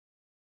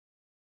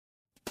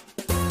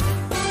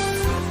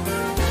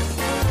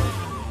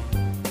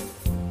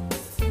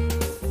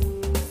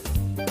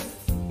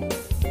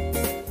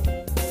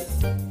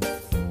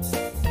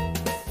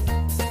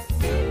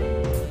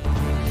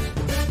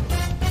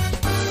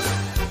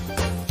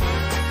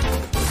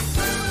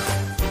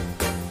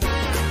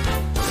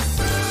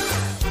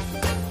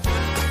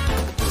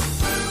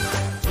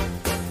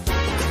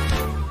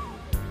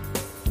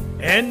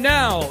And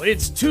now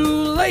it's Too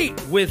Late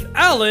with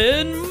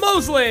Alan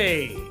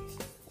Mosley.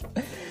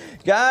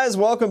 Guys,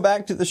 welcome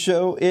back to the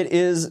show. It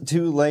is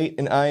Too Late,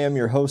 and I am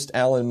your host,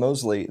 Alan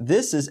Mosley.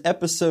 This is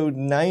episode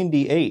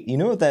 98. You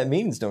know what that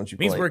means, don't you,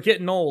 Blake? Means we're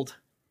getting old.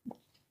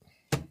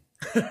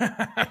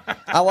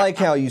 I like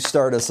how you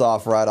start us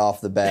off right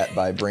off the bat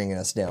by bringing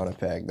us down a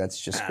peg.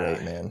 That's just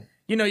great, man.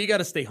 You know, you got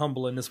to stay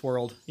humble in this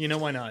world. You know,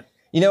 why not?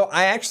 You know,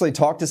 I actually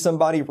talked to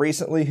somebody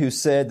recently who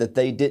said that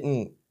they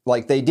didn't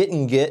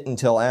get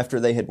until after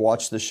they had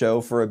watched the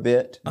show for a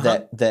bit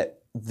that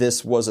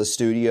this was a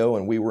studio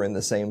and we were in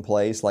the same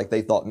place. Like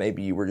they thought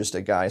maybe you were just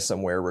a guy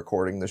somewhere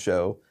recording the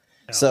show.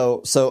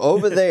 Oh. So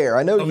over there,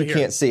 I know you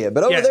can't see it,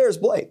 but over there is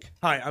Blake.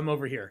 Hi, I'm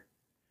over here.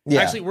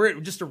 Yeah. Actually, we're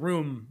at just a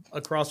room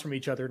across from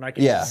each other, and I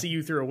can see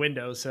you through a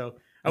window. So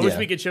I wish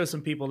we could show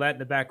some people that in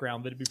the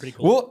background, but it'd be pretty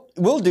cool.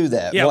 We'll do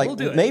that. Yeah, we'll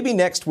do it. Maybe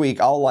next week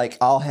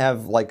I'll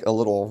have like a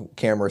little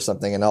camera or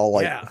something, and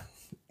I'll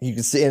you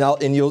can see, and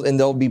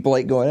there'll be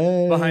Blake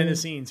going behind the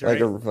scenes,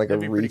 right? like a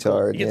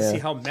retard. Cool. You get to see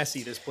how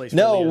messy this place.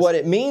 No, really is. What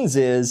it means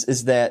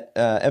is that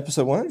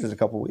episode 100 is a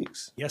couple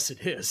weeks. Yes,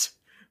 it is.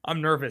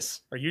 I'm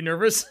nervous. Are you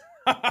nervous?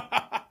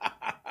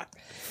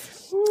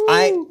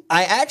 I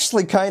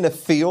actually kind of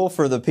feel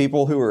for the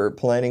people who are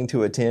planning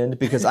to attend,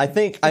 because I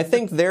think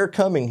they're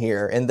coming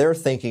here and they're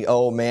thinking,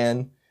 oh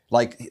man,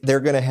 like they're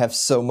going to have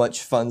so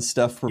much fun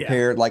stuff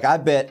prepared. Yeah. Like I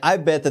bet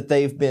that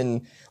they've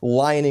been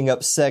lining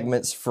up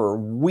segments for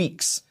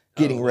weeks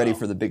getting ready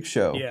for the big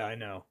show. Yeah, I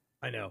know.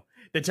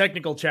 The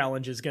technical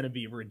challenge is going to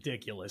be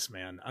ridiculous,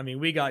 man. I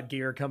mean, we got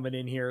gear coming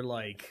in here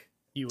like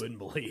you wouldn't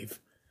believe.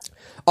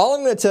 All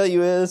I'm going to tell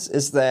you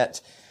is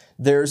that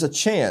there's a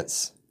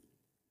chance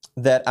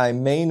that I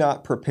may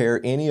not prepare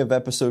any of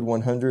episode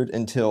 100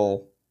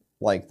 until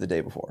like the day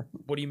before.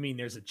 What do you mean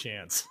there's a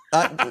chance?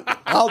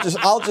 I'll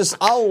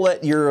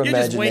let your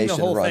imagination just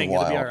the whole run thing.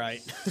 wild. It'll be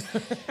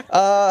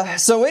all right.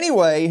 So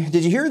anyway,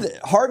 did you hear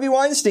that Harvey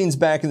Weinstein's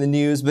back in the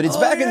news, but it's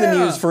back in the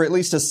news for at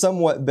least a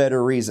somewhat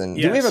better reason.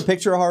 Yes. Do we have a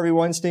picture of Harvey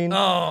Weinstein?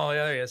 Oh,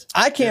 yeah, there he is.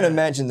 I can't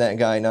imagine that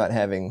guy not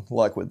having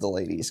luck with the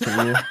ladies.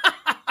 Can you?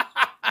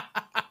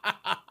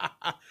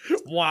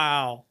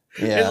 Wow.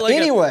 Yeah. Like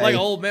anyway, like an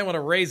old man with a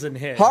raisin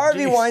head.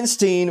 Harvey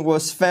Weinstein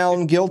was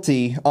found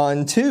guilty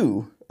on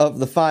 2 of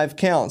the 5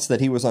 counts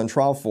that he was on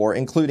trial for,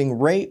 including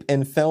rape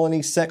and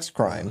felony sex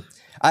crime.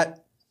 I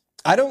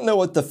don't know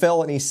what the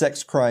felony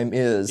sex crime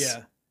is,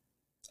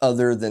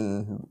 other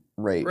than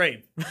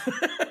rape.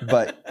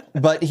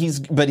 but he's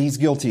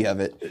guilty of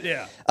it.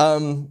 Yeah.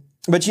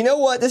 But you know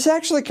what? This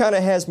actually kind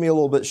of has me a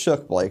little bit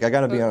shook, Blake. I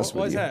got to be honest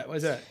with you.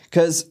 Why's that?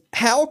 Because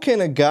how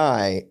can a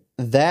guy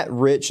that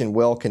rich and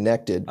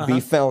well-connected be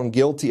found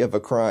guilty of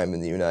a crime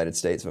in the United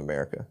States of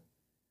America?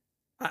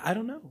 I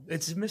don't know.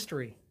 It's a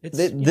mystery.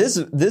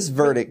 This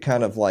verdict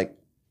kind of like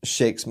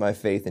shakes my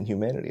faith in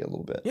humanity a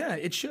little bit. Yeah,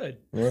 it should.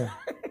 Yeah.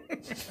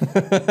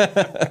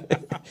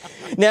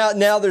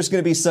 Now there's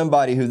going to be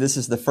somebody who this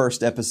is the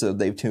first episode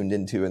they've tuned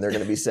into, and they're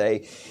going to be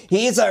saying,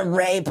 he's a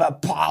rape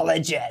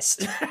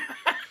apologist.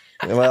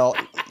 Well,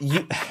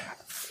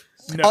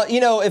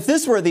 if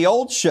this were the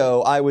old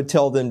show, I would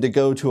tell them to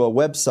go to a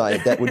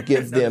website that would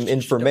give them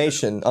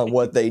information on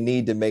what they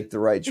need to make the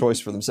right choice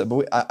for themselves.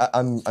 But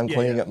I'm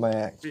cleaning up my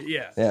act.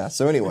 Yeah.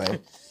 So anyway,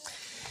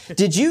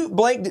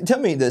 Blake, tell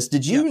me this.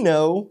 Did you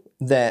know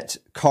that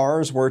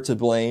cars were to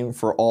blame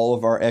for all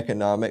of our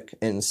economic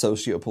and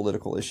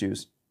socio-political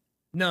issues?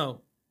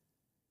 No.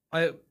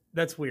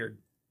 That's weird.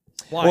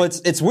 Why? Well,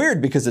 it's weird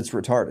because it's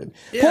retarded.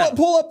 Yeah.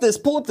 Pull up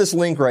this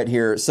link right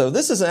here. So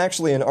this is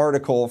actually an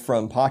article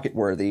from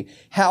Pocketworthy.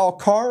 How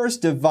cars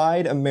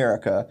divide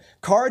America.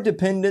 Car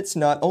dependence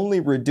not only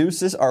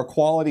reduces our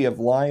quality of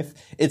life,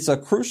 it's a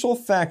crucial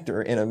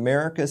factor in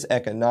America's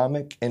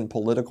economic and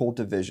political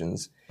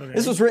divisions. Okay.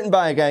 This was written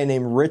by a guy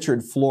named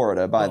Richard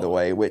Florida, by the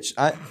way, which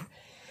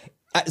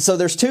so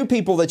there's 2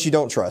 people that you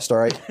don't trust, all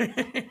right?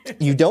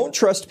 You don't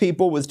trust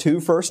people with 2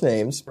 first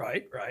names.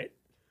 Right.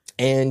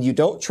 And you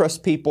don't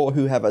trust people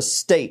who have a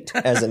state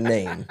as a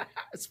name.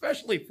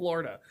 Especially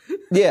Florida.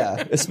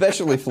 Yeah,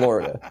 especially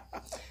Florida.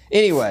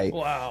 Anyway,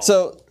 wow.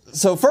 So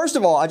first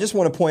of all, I just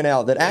want to point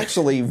out that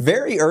actually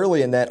very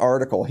early in that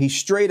article, he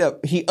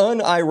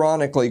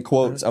unironically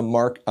quotes a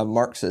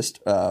Marxist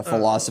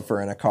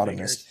philosopher and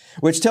economist,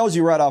 which tells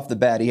you right off the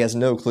bat he has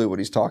no clue what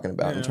he's talking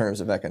about in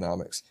terms of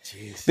economics.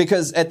 Jeez.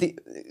 Because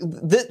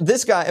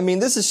this guy, I mean,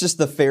 this is just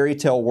the fairy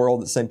tale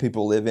world that some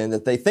people live in,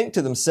 that they think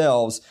to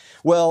themselves,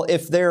 well,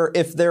 if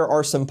there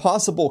are some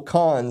possible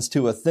cons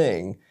to a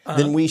thing,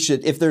 then we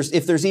should, if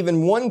there's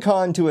even one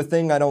con to a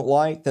thing I don't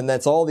like, then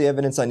that's all the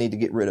evidence I need to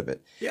get rid of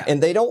it. Yeah.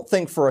 And they don't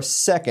think for a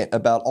second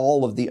about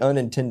all of the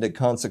unintended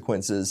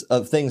consequences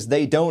of things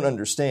they don't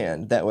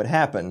understand that would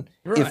happen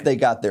if they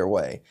got their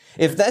way.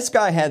 If this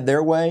guy had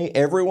their way,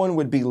 everyone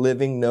would be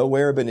living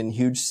nowhere but in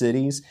huge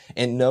cities,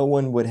 and no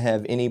one would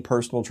have any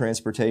personal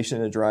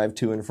transportation to drive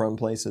to and from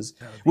places,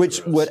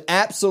 which would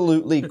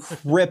absolutely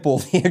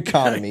cripple the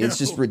economy. It's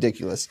just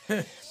ridiculous.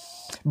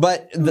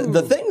 But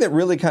the thing that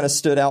really kind of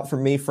stood out for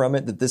me from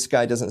it that this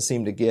guy doesn't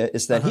seem to get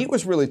is that he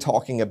was really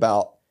talking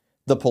about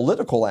the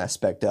political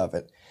aspect of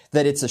it,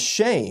 that it's a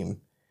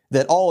shame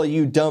that all of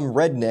you dumb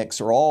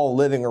rednecks are all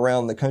living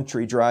around the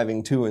country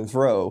driving to and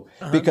fro.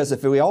 Because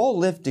if we all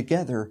lived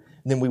together,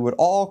 then we would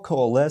all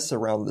coalesce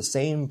around the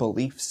same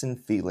beliefs and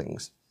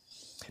feelings.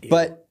 Yeah.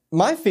 But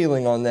my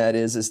feeling on that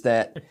is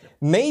that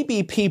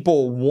maybe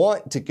people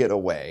want to get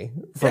away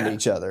from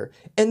each other.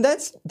 And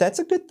that's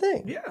a good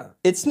thing. Yeah.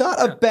 It's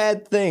not a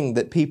bad thing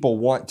that people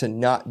want to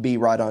not be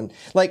right on.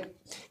 Like,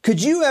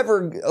 could you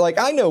ever, like,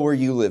 I know where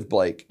you live,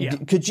 Blake. Yeah.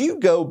 Could you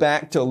go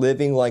back to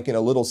living like in a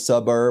little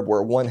suburb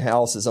where one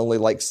house is only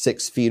like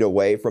 6 feet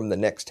away from the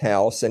next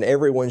house and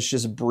everyone's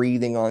just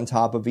breathing on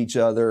top of each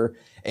other?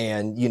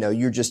 And, you know,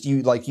 you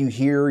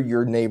hear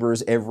your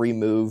neighbor's every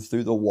move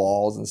through the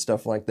walls and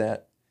stuff like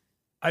that.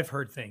 I've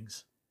heard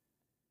things.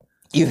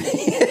 I've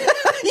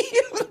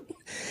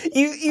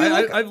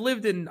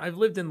lived in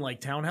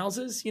like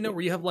townhouses, you know,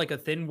 where you have like a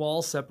thin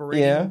wall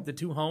separating the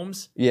two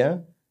homes. Yeah.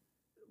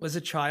 As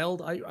a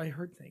child, I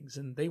heard things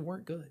and they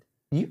weren't good.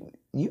 You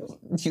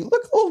look a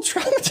little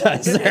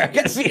traumatized there.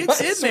 It's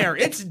in there.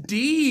 It's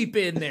deep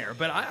in there.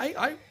 But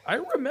I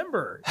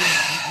remember.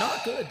 It's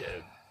not good,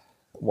 dude.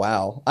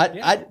 Wow.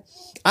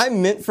 I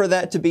meant for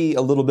that to be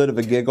a little bit of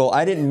a giggle.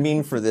 I didn't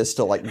mean for this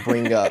to like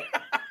bring up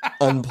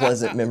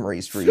unpleasant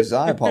memories for you. So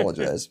I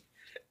apologize.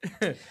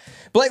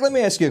 Blake, let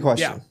me ask you a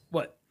question. Yeah.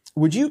 What?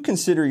 Would you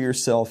consider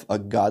yourself a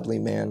godly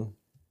man?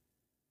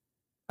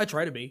 I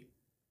try to be.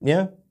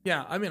 Yeah?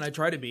 Yeah, I mean, I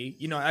try to be.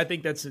 You know, I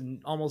think that's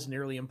almost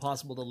nearly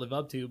impossible to live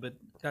up to, but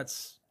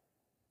that's,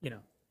 you know.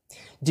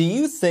 Do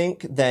you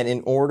think that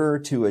in order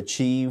to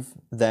achieve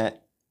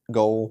that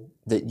goal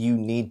that you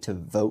need to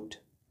vote?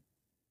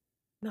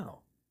 No.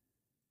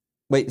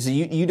 Wait, so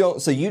you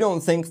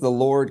don't think the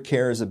Lord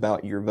cares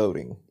about your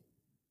voting?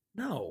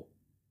 No.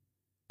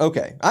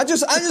 Okay, I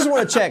just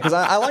want to check because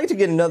I like to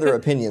get another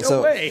opinion.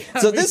 No way.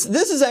 This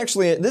is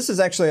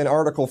actually an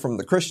article from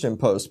the Christian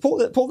Post.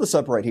 Pull this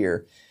up right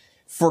here.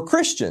 For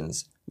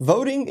Christians,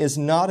 voting is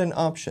not an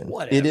option.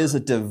 Whatever. It is a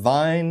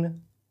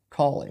divine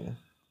calling.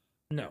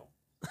 No.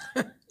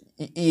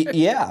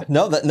 Yeah,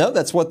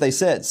 that's what they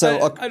said.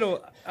 So I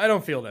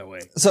don't feel that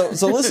way. So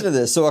listen to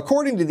this. So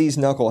according to these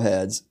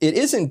knuckleheads, it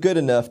isn't good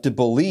enough to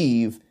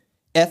believe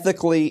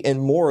ethically and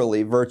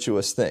morally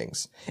virtuous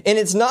things. And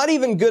it's not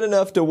even good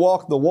enough to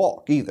walk the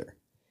walk either.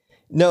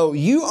 No,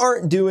 you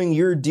aren't doing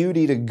your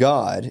duty to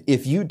God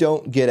if you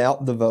don't get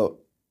out the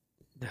vote.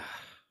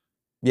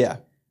 Yeah.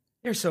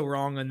 You're so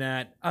wrong on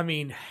that. I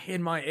mean,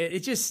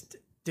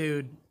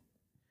 dude.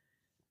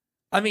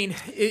 I mean,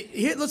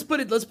 let's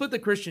put the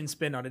Christian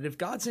spin on it. If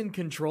God's in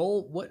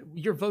control,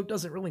 your vote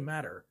doesn't really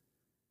matter.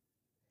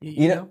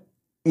 You know?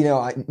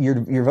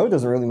 Your vote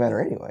doesn't really matter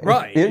anyway.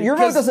 Right. Your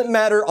vote doesn't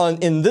matter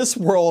in this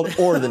world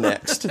or the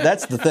next.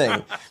 That's the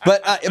thing.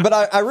 But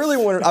I really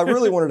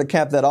wanted to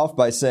cap that off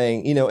by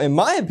saying, you know, in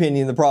my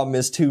opinion, the problem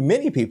is too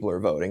many people are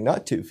voting,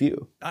 not too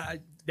few.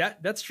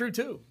 That's true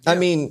too. Yeah. I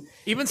mean,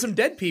 even some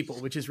dead people,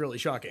 which is really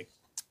shocking.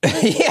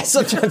 Yeah,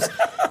 sometimes.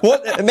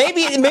 Well,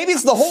 maybe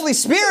it's the Holy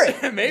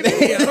Spirit. Maybe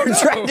I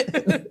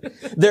don't know.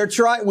 They're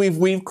trying.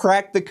 We've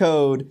cracked the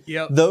code.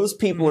 Yep. Those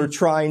people are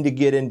trying to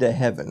get into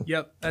heaven.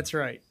 Yep, that's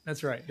right.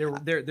 That's right.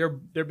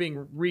 They're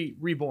being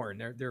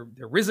reborn. They're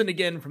risen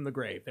again from the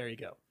grave. There you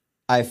go.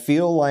 I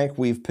feel like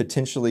we've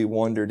potentially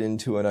wandered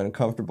into an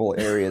uncomfortable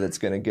area that's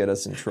going to get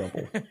us in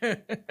trouble.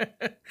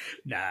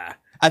 Nah.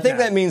 I think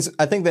that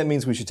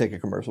means we should take a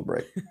commercial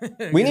break.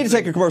 We need to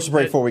take a commercial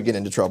break before we get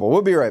into trouble.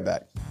 We'll be right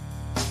back.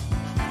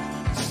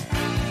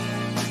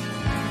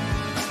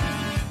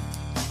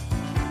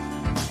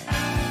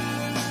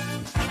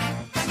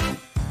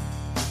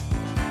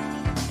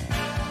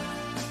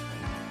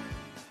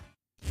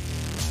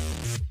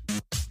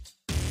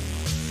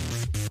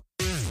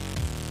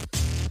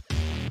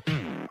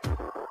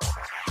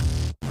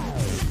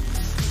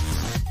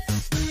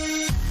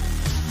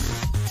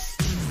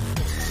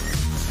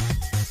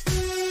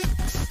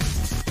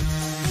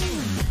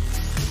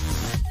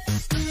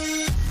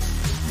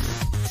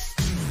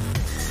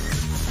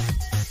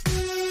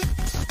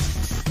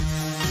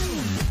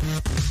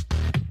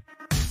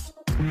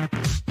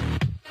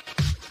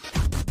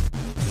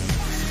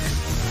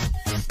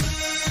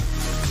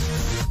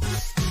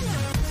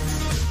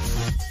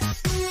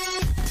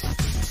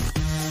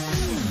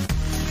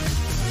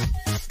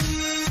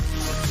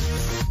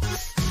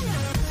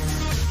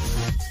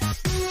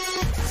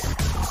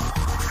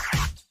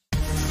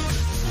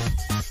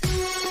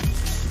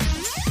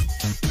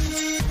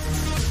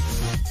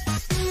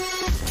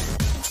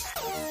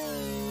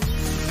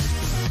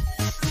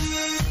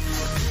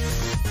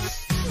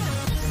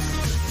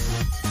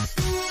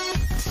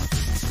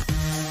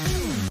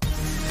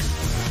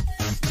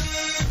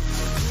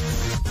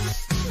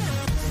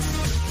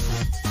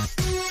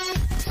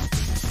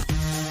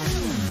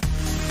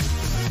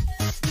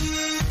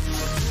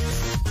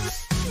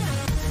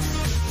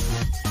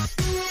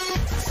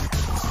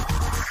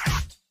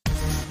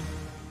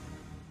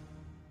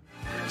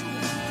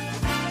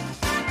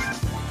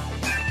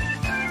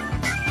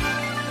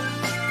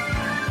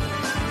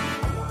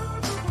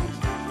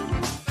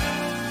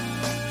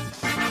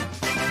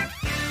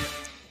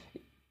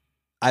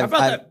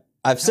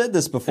 I've said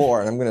this before,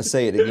 and I'm going to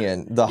say it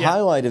again. The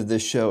highlight of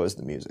this show is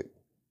the music.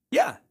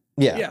 Yeah.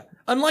 Yeah. Yeah.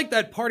 Unlike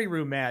that party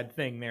room ad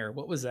thing there.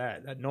 What was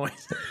that? That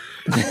noise.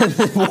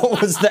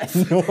 What was that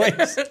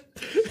noise?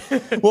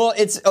 Well,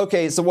 it's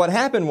okay. So what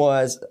happened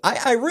was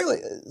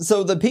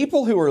so the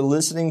people who are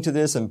listening to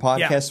this in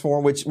podcast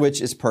form,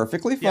 which is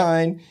perfectly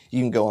fine.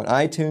 You can go on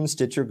iTunes,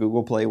 Stitcher,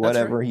 Google Play,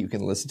 whatever. Right. You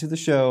can listen to the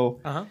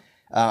show. Uh-huh.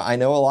 I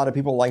know a lot of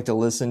people like to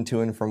listen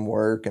to and from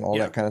work and all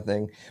that kind of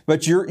thing,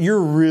 but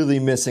you're really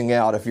missing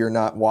out if you're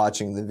not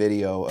watching the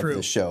video of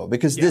the show,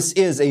 because this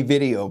is a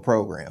video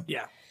program.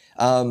 Yeah.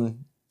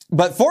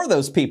 But for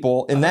those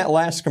people in that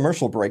last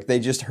commercial break, they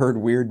just heard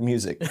weird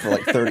music for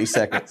like 30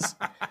 seconds.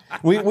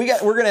 We're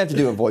gonna have to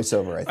do a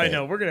voiceover. I think. I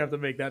know we're gonna have to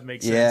make that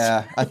make sense.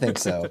 Yeah, I think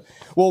so.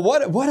 Well,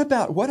 what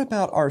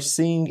about our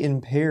seeing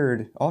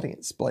impaired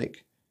audience,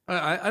 Blake?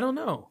 I don't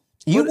know.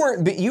 You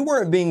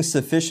weren't being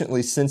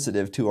sufficiently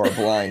sensitive to our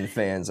blind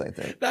fans, I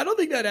think. I don't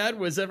think that ad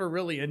was ever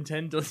really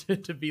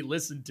intended to be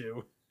listened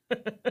to.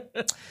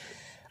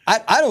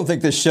 I don't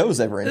think this show's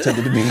ever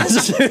intended to be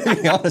listened to,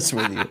 to be honest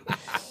with you.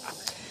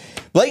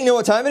 Blake, you know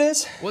what time it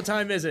is? What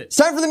time is it? It's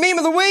time for the meme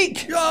of the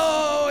week!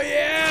 Oh,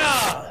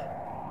 yeah!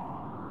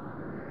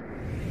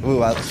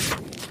 Ooh,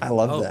 I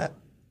love that.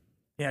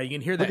 Yeah, you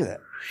can hear that. Look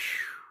at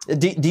that.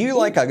 Do you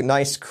like a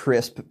nice,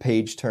 crisp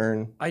page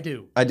turn? I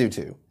do. I do,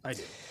 too. I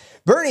do.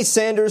 Bernie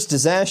Sanders'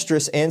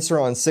 disastrous answer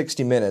on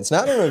 60 Minutes.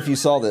 Now, I don't know if you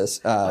saw this.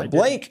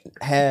 Blake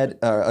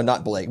had,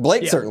 not Blake.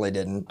 Blake certainly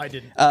didn't. I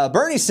didn't.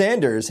 Bernie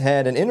Sanders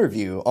had an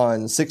interview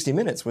on 60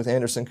 Minutes with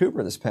Anderson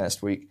Cooper this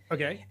past week.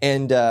 Okay.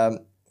 And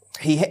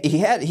he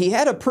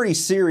had a pretty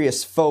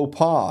serious faux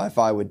pas, if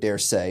I would dare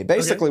say.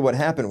 Basically, what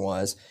happened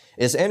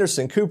is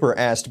Anderson Cooper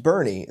asked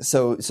Bernie,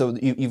 so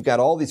you've got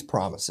all these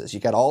promises,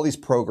 you've got all these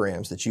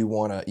programs that you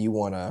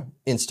wanna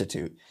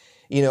institute.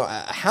 You know,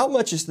 how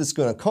much is this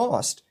going to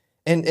cost?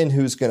 And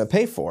who's going to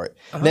pay for it?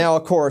 Now,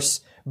 of course,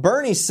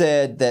 Bernie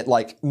said that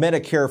like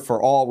Medicare for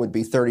all would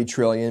be $30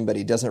 trillion, but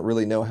he doesn't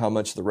really know how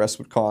much the rest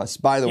would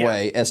cost. By the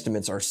way,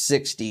 estimates are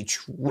 $60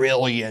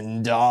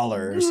 trillion.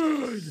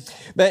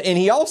 And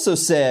he also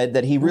said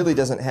that he really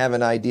doesn't have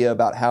an idea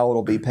about how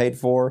it'll be paid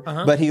for,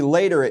 but he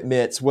later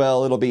admits,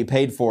 well, it'll be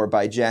paid for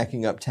by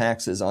jacking up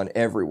taxes on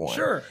everyone.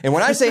 Sure. And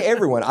when I say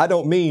everyone, I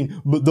don't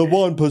mean the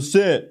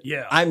 1%.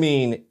 Yeah. I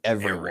mean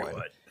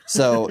everyone.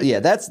 So yeah,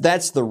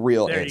 that's the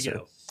real answer. You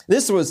go.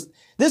 This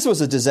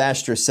was a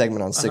disastrous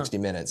segment on 60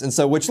 Minutes. And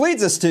so, which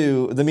leads us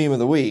to the meme of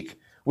the week,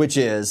 which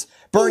is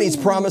Bernie's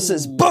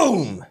promises,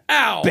 boom!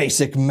 Ow!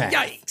 Basic math.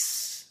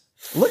 Yikes.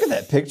 Look at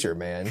that picture,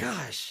 man.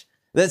 Gosh.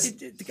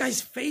 The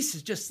guy's face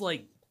is just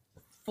like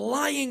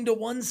flying to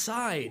one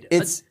side.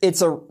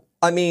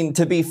 I mean,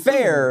 to be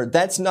fair,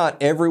 that's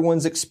not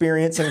everyone's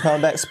experience in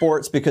combat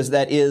sports, because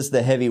that is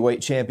the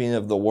heavyweight champion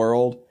of the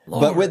world.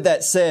 Lord. But with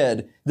that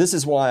said, this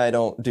is why I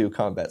don't do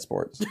combat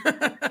sports.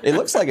 It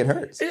looks like it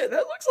hurts. Yeah, that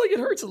looks like it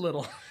hurts a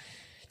little.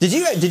 Did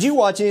you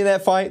watch any of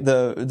that fight?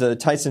 The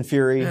Tyson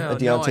Fury,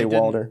 Deontay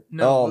Wilder?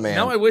 No, oh man.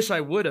 Now I wish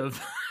I would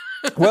have.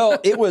 Well,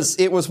 it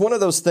was one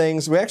of those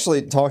things. We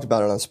actually talked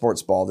about it on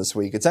Sports Ball this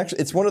week.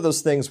 It's one of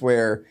those things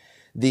where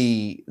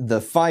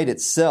the fight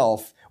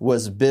itself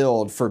was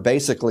billed for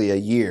basically a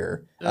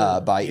year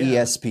by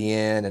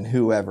ESPN and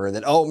whoever.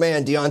 That, oh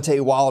man, Deontay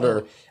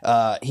Wilder,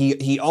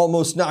 he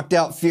almost knocked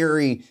out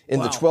Fury in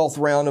the 12th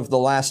round of the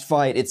last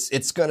fight.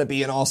 It's going to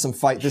be an awesome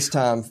fight this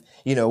time.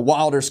 You know,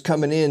 Wilder's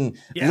coming in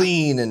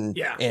lean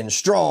and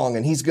strong,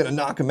 and he's going to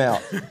knock him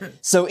out.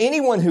 So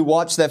anyone who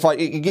watched that fight,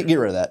 get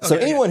rid of that. Okay, so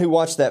anyone who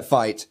watched that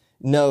fight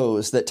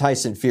knows that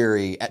Tyson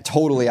Fury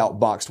totally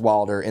outboxed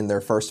Wilder in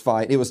their first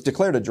fight. It was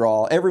declared a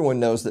draw.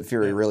 Everyone knows that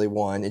Fury really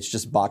won. It's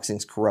just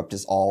boxing's corrupt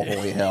as all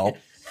holy hell.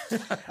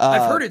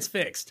 I've heard it's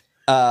fixed.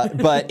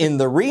 But in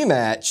the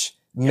rematch,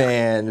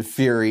 man,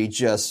 Fury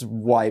just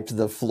wiped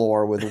the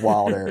floor with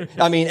Wilder.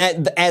 I mean,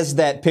 as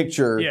that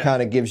picture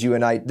kind of gives you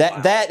an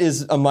idea, that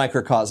is a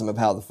microcosm of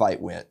how the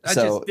fight went.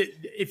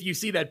 If you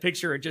see that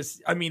picture,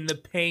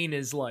 the pain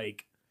is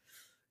like,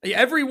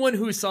 everyone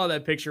who saw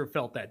that picture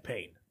felt that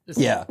pain.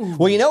 Yeah.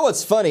 Well, you know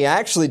what's funny? I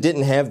actually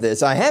didn't have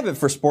this. I have it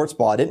for Sports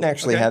Ball. I didn't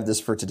actually have this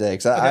for today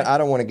because I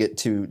don't want to get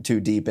too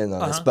deep in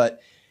on this.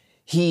 But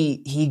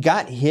he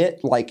got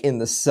hit like in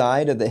the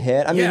side of the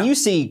head. I mean, you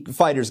see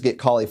fighters get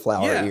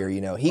cauliflower ear.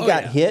 You know, he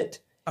got hit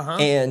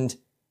and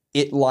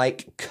it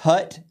like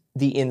cut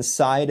the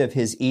inside of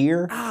his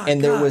ear,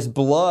 and there was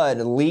blood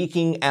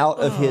leaking out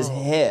of his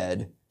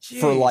head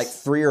for like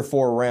 3 or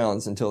 4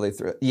 rounds until they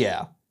threw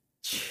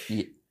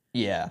it.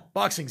 Yeah.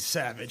 Boxing's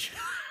savage.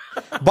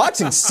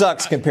 Boxing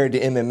sucks compared to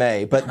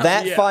MMA, but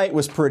that fight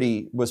was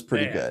pretty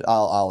good.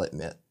 I'll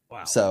admit.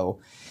 Wow. So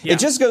it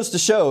just goes to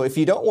show, if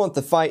you don't want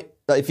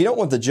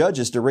the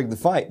judges to rig the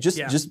fight,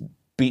 just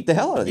beat the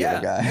hell out of the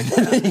other guy.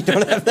 You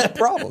don't have that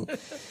problem.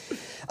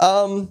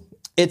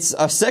 It's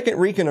a second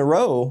week in a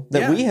row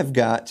that we have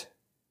got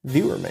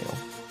viewer mail.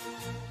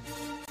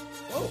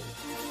 Whoa.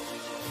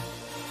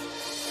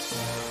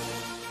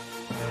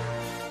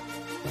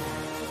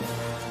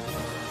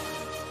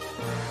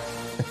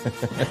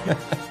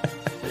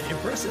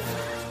 Impressive.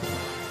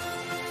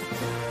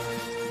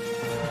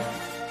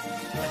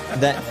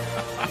 that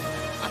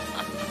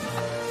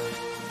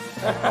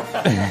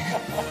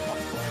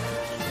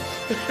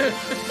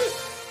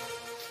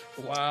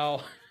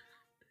Wow.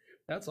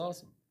 That's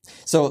awesome.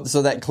 so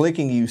that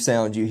clicking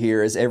sound you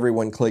hear is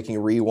everyone clicking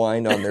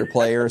rewind on their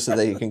player so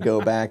they can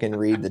go back and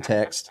read the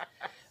text.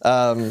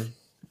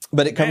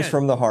 But it comes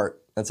from the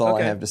heart. That's all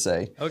I have to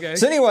say. Okay.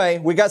 So anyway,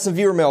 we got some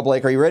viewer mail,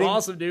 Blake. Are you ready?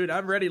 Awesome, dude.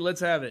 I'm ready.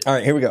 Let's have it. All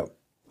right, here we go.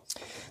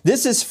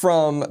 This is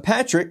from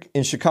Patrick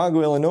in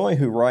Chicago, Illinois,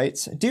 who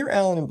writes, Dear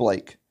Alan and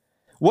Blake,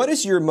 what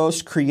is your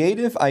most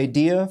creative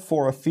idea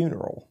for a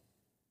funeral?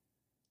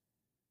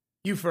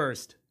 You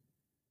first.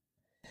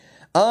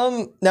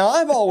 Now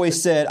I've always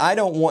said I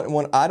don't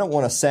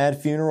want a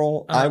sad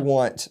funeral. I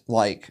want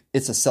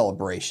it's a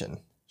celebration.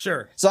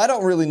 Sure. So I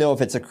don't really know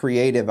if it's a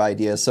creative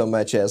idea so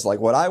much as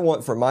what I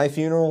want for my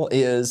funeral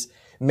is,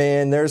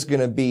 man, there's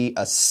going to be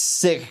a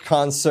sick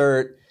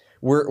concert.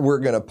 We're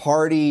going to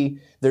party.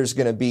 There's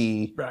going to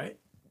be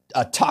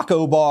a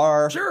taco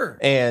bar. Sure.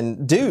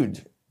 And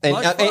dude,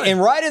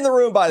 and right in the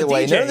room, by the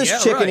way, DJ, none of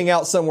this chickening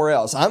out somewhere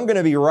else. I'm going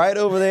to be right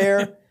over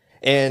there.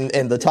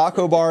 And the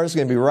taco bar is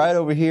going to be right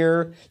over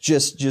here.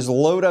 Just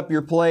load up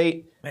your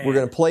plate. Man. We're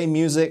going to play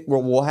music.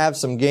 We'll have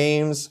some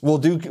games. We'll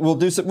do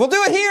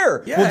it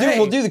here. Yeah,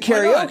 we'll do the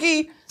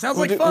karaoke. Sounds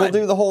like fun. We'll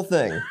do the whole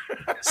thing.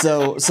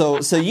 So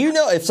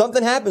if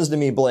something happens to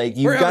me, Blake,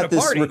 you've got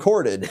this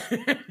recorded.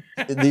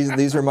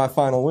 These are my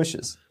final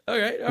wishes.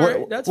 Okay, all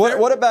right, that's fair.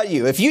 What about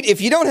you? If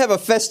you don't have a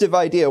festive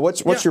idea,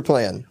 what's your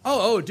plan?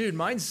 Oh, dude,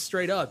 mine's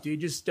straight up, dude.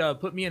 Just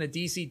put me in a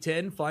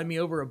DC-10, fly me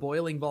over a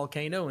boiling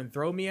volcano, and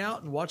throw me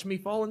out and watch me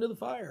fall into the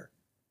fire.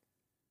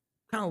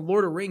 Kind of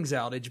Lord of Rings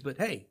outage, but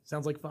hey,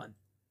 sounds like fun.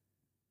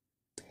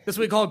 This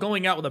we call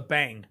going out with a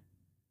bang.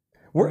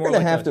 We're going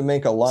to have to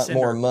make a lot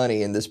more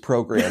money in this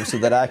program so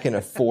that I can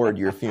afford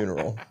your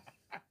funeral.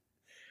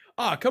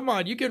 Come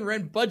on, you can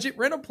rent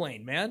a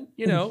plane, man.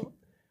 You know.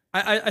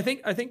 I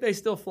think they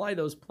still fly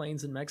those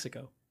planes in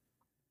Mexico.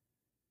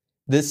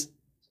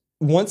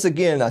 Once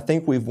again, I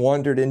think we've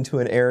wandered into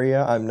an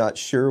area I'm not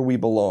sure we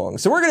belong.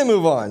 So we're going to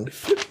move on.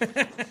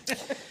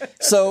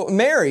 So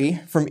Mary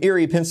from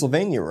Erie,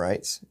 Pennsylvania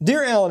writes,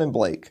 Dear Alan and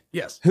Blake,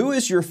 yes, who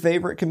is your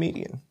favorite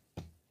comedian?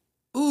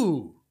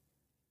 Ooh.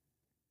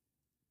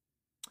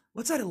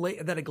 What's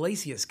that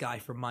Iglesias guy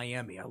from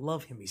Miami? I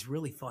love him. He's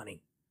really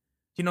funny.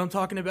 You know what I'm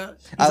talking about?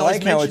 I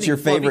like how it's your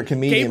favorite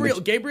comedian.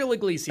 Gabriel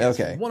Iglesias.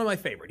 Okay. One of my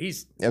favorite.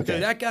 Dude,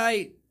 that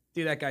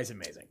guy's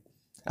amazing.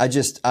 I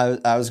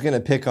was going to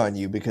pick on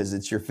you because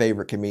it's your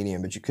favorite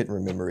comedian, but you couldn't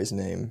remember his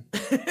name.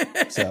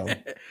 So.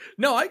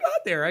 No, I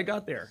got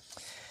there.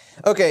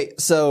 Okay,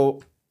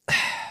 so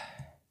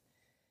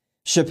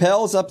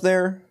Chappelle's up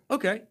there.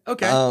 Okay.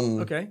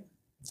 Okay.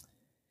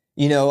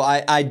 You know,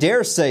 I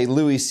dare say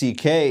Louis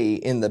C.K.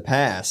 in the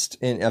past,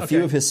 in a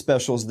few of his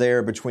specials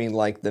there between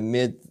the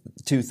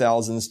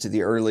mid-2000s to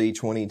the early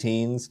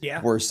 20-teens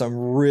were some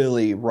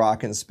really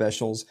rockin'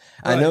 specials.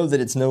 Right. I know that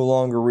it's no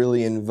longer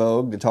really in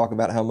vogue to talk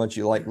about how much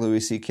you like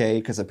Louis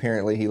C.K. because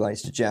apparently he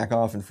likes to jack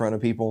off in front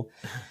of people.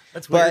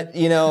 That's weird. But,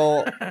 you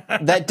know,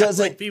 that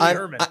doesn't...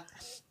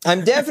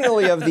 I'm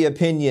definitely of the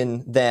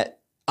opinion that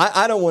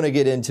I don't want to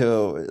get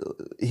into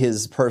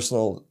his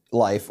personal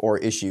life or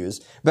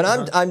issues, but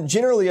I'm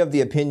generally of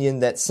the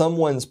opinion that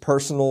someone's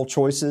personal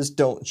choices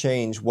don't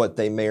change what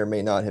they may or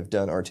may not have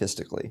done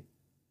artistically.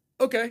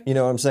 Okay, you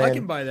know what I'm saying? I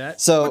can buy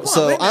that.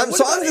 I'm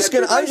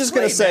just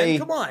gonna say, man?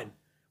 Come on.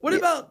 What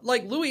about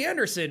Louis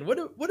Anderson?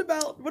 What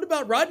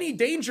about Rodney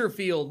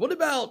Dangerfield? What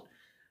about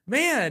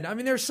man? I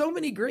mean, there's so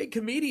many great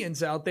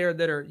comedians out there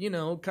that are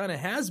kind of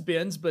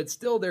has-beens, but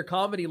still their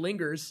comedy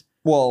lingers.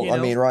 Well, I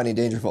mean, Rodney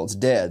Dangerfield's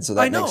dead, so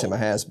that makes him a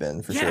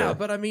has-been for sure. Yeah,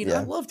 but I mean,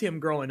 I loved him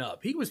growing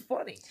up. He was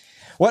funny.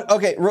 What?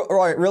 Okay,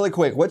 right, really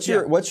quick. What's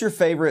your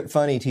favorite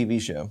funny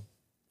TV show?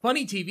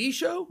 Funny TV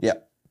show? Yeah.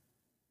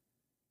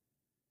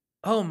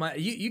 Oh my,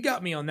 you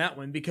got me on that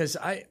one because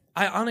I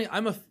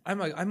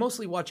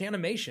mostly watch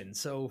animation,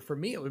 so for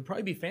me it would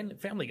probably be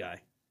Family Guy.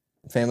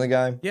 Family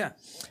Guy? Yeah.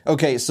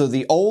 Okay, so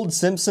the old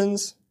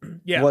Simpsons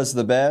was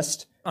the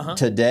best.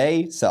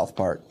 Today, South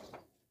Park.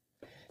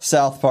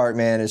 South Park,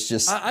 man, is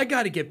just. I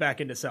got to get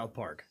back into South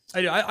Park.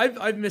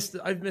 I've missed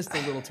a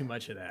little too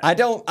much of that. I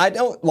don't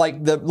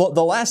like the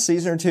last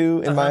season or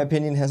two, in my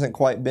opinion, hasn't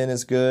quite been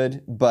as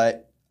good.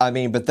 But I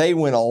mean, they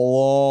went a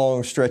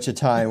long stretch of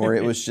time where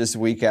it was just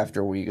week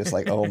after week. It's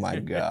like, oh my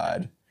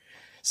god.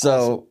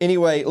 So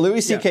anyway,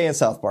 Louis C.K. and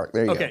South Park.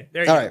 There you go. Okay,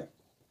 there you go. All right.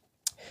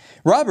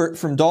 Robert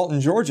from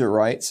Dalton, Georgia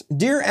writes,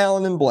 Dear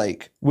Alan and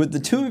Blake, would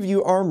the two of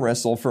you arm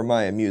wrestle for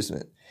my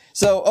amusement?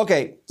 So,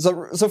 okay,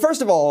 so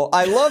first of all,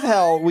 I love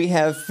how we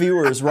have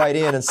viewers write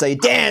in and say,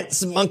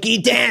 dance,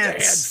 monkey,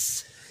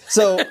 dance.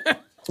 So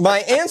my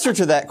answer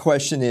to that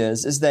question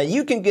is that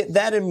you can get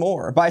that and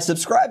more by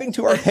subscribing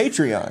to our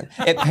Patreon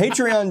at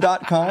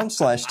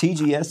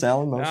patreon.com/TGS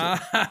Alan Moser.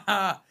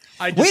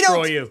 I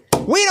destroy you.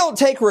 We don't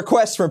take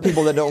requests from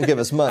people that don't give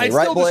us money,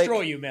 right, Blake? I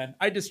destroy you, man.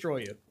 I destroy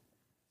you.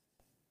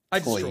 I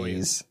destroy you.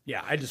 Please.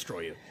 Yeah, I destroy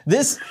you.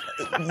 This,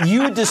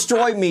 you would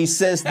destroy me,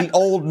 says the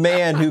old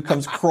man who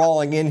comes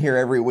crawling in here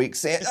every week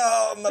saying,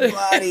 oh, my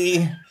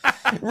body.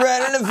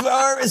 Running a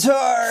farm is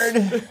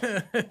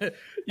hard.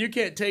 You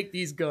can't take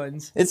these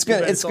guns. It's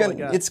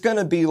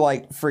gonna be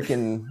like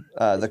freaking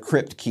the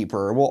Crypt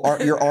Keeper. Well,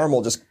 your arm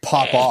will just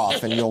pop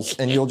off, and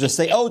you'll just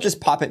say, "Oh,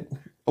 just pop it."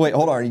 Wait,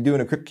 hold on. Are you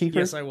doing a Crypt Keeper?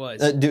 Yes, I was.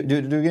 Do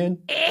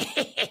again.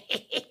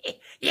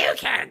 You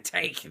can't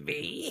take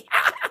me.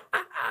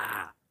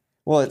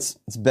 Well, it's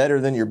better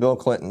than your Bill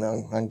Clinton.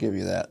 I'll give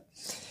you that.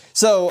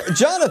 So,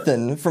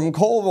 Jonathan from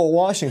Colville,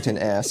 Washington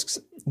asks,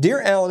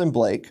 "Dear Alan and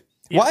Blake,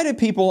 why do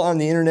people on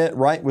the internet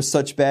write with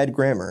such bad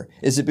grammar?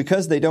 Is it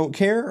because they don't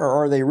care,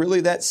 or are they really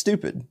that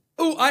stupid?"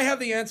 Oh, I have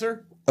the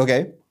answer.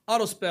 Okay.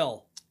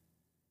 Autospell.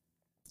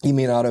 You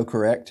mean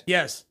autocorrect?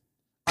 Yes.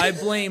 I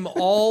blame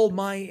all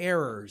my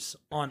errors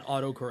on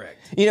autocorrect.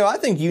 You know, I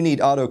think you need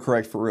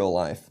autocorrect for real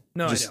life.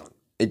 No, I don't.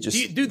 It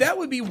just... Dude, that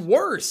would be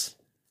worse.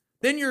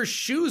 Then your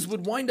shoes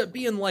would wind up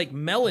being like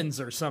melons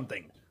or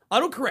something.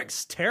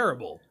 Autocorrect's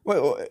terrible.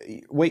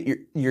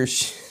 Wait, your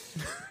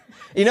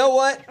You know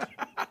what?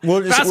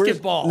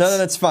 Basketballs. No,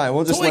 that's fine.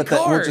 We'll just Toy let that.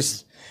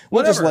 cars.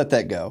 We'll just let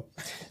that go.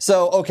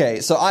 So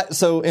okay.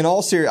 So in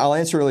all seriousness, I'll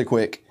answer really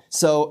quick.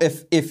 So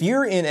if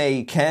you're in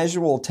a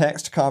casual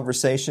text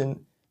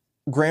conversation,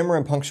 grammar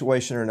and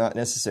punctuation are not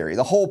necessary.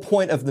 The whole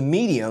point of the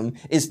medium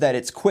is that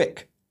it's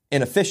quick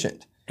and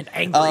efficient. And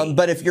angry.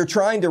 But if you're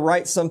trying to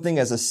write something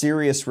as a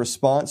serious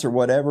response or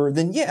whatever,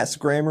 then yes,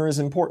 grammar is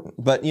important.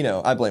 But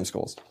I blame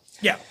schools.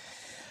 Yeah.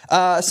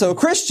 So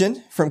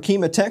Christian from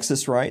Kemah,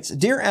 Texas writes,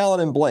 "Dear Alan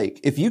and Blake,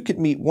 if you could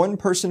meet one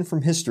person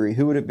from history,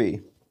 who would it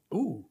be?"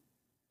 Ooh.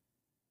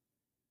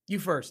 You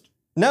first.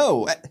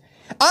 No,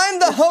 I'm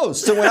the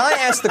host. So when I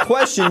ask the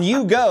question,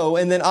 you go,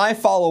 and then I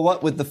follow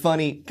up with the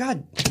funny,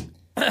 God.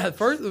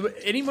 First,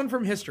 anyone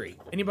from history.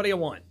 Anybody I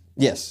want.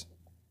 Yes.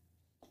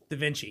 Da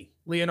Vinci.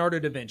 Leonardo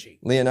da Vinci.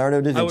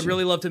 Leonardo da Vinci. I would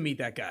really love to meet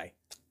that guy.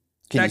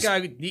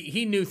 Guy,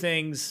 he knew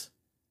things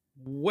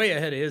way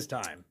ahead of his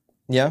time.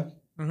 Yeah?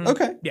 Mm-hmm.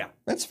 Okay. Yeah.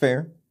 That's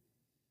fair.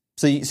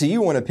 So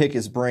you want to pick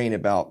his brain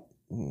about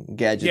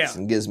gadgets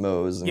and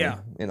gizmos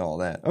and all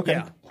that. Okay.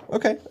 Yeah.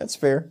 Okay, that's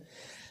fair.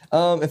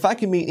 If I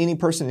could meet any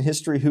person in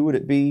history, who would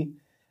it be?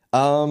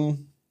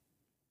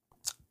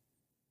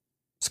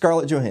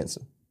 Scarlett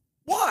Johansson.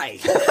 Why?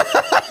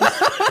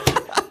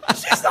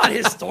 She's not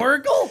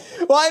historical.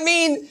 Well, I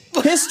mean,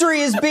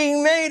 history is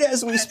being made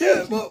as we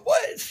speak. What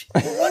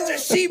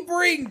does she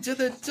bring to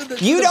the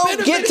You don't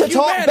benefit get of to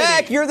talk humanity?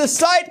 back. You're the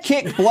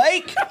sidekick,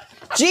 Blake.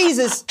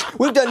 Jesus,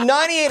 we've done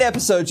 98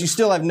 episodes. You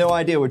still have no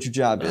idea what your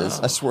job is.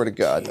 I swear to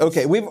God.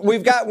 Okay,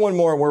 we've got one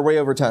more, and we're way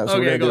over time, so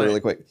we're going to do it really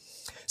quick.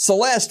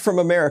 Celeste from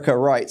America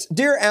writes,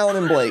 "Dear Alan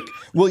and Blake,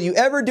 will you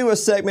ever do a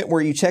segment where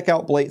you check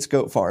out Blake's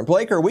goat farm?"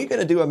 Blake, are we going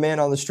to do a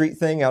man on the street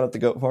thing out at the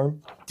goat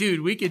farm?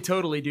 Dude, we could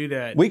totally do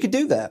that. We could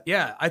do that.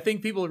 Yeah, I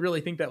think people would really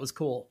think that was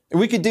cool.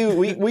 We could do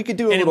we could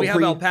do a and little we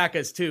have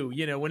alpacas too.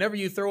 Whenever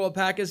you throw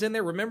alpacas in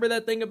there, remember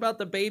that thing about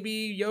the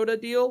baby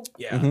Yoda deal?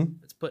 Yeah,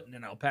 it's putting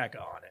an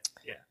alpaca on it.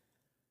 Yeah.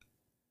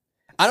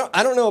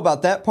 I don't know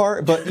about that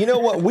part, but you know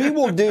what? We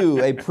will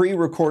do a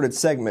pre-recorded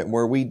segment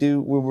where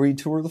we'll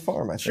retour the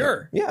farm, I think.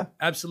 Sure. Yeah.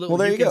 Absolutely. Well,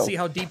 there you can go. see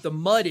how deep the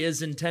mud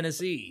is in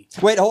Tennessee.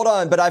 Wait, hold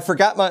on, but I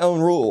forgot my own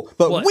rule.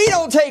 But What? we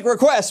don't take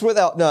requests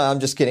without. No, I'm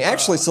just kidding.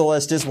 Actually,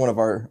 Celeste is one of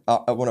our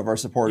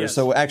supporters. Yes.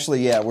 So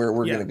actually, yeah, we're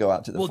going to go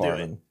out to the We'll do farm.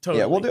 it. And, Totally.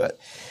 Yeah, we'll do it.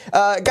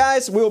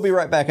 Guys, we'll be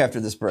right back after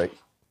this break.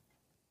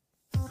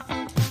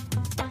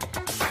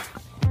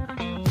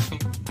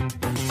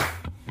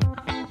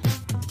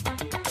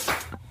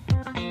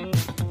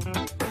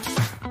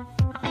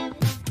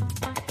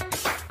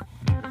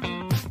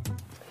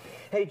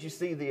 Hey, did you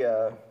see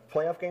the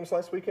playoff games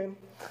last weekend?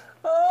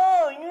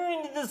 Oh, you're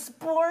into the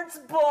sports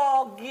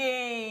ball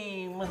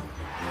game.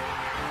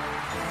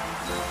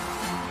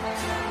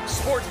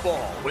 Sports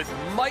Ball with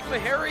Mike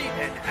Maharrey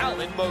and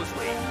Alan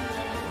Mosley.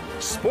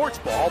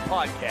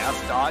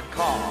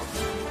 SportsBallPodcast.com.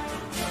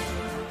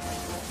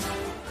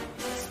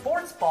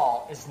 Sports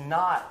ball is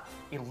not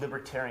a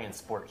libertarian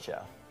sports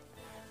show.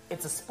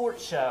 It's a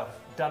sports show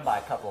done by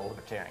a couple of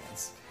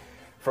libertarians.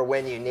 For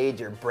when you need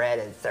your bread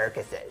and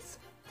circuses.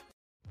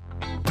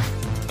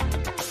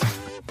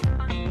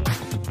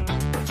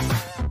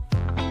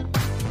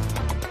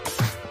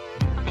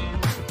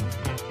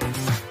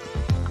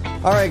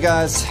 All right,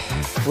 guys.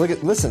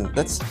 Listen.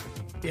 That's.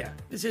 Yeah.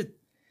 It's just,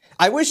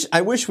 I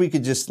wish we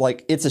could just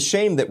it's a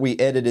shame that we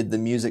edited the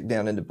music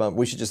down into bump.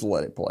 We should just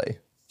let it play.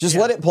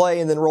 Let it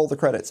play and then roll the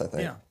credits, I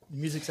think. yeah.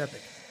 Music's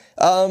epic.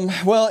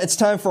 Well, it's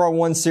time for our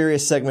one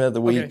serious segment of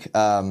the week.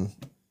 Okay.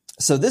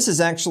 So this is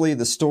actually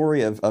the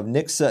story of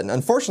Nick Sutton.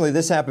 Unfortunately,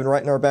 this happened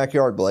right in our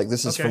backyard, Blake.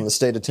 This is from the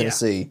state of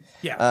Tennessee.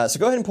 Yeah. So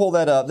go ahead and pull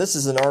that up. This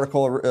is an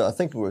article, I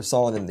think we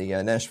saw it in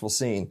the Nashville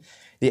Scene.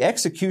 The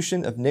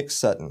execution of Nick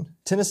Sutton.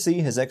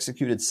 Tennessee has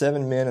executed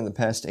 7 men in the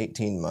past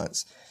 18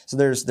 months. So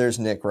there's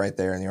Nick right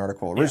there in the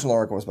article. Original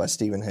article was by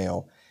Stephen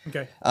Hale.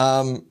 Okay.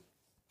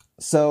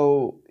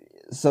 So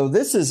So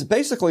this is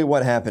basically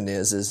what happened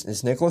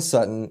is Nicholas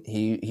Sutton,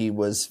 he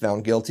was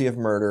found guilty of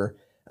murder.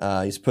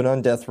 He's put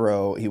on death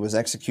row. He was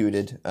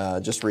executed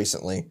just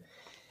recently.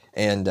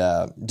 And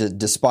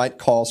despite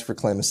calls for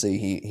clemency,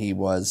 he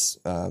was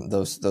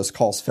those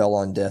calls fell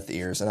on deaf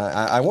ears. And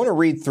I want to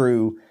read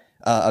through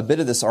a bit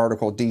of this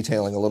article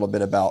detailing a little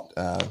bit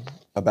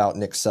about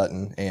Nick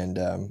Sutton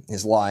and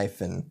his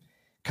life and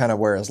kind of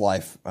where his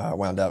life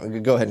wound up.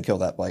 Go ahead and kill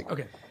that, Blake.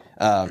 Okay.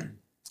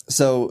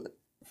 So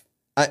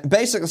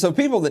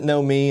people that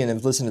know me and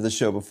have listened to the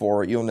show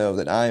before, you'll know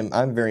that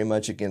I'm very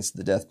much against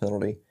the death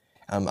penalty.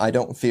 I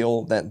don't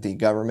feel that the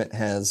government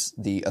has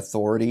the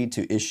authority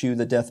to issue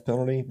the death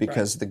penalty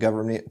because the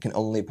government can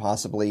only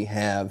possibly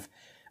have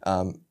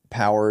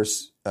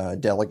powers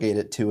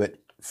delegated to it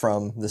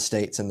from the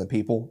states and the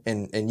people.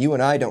 And you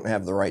and I don't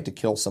have the right to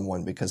kill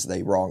someone because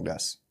they wronged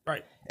us.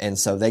 Right. And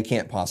so they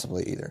can't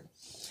possibly either.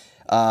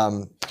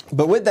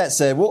 But with that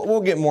said,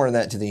 we'll get more of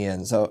that to the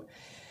end. So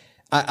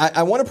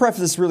I want to preface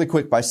this really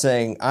quick by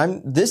saying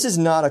this is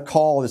not a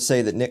call to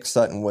say that Nick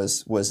Sutton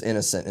was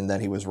innocent and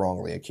that he was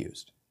wrongly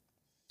accused.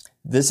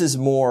 This is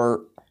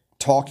more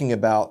talking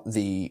about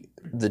the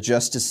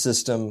justice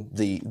system,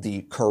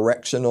 the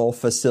correctional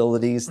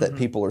facilities that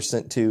people are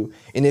sent to,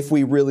 and if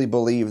we really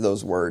believe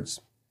those words.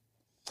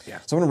 Yeah.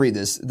 So I'm going to read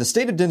this. The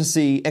state of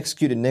Tennessee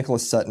executed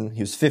Nicholas Sutton,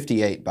 he was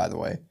 58, by the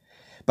way,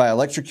 by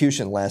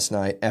electrocution last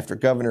night after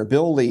Governor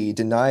Bill Lee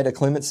denied a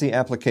clemency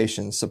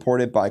application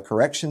supported by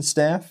correction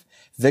staff,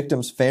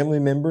 victims' family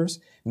members,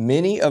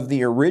 many of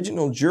the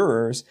original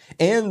jurors,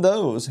 and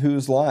those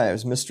whose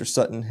lives Mr.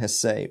 Sutton has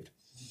saved.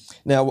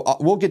 Now,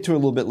 we'll get to it a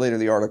little bit later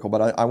in the article,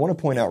 but I want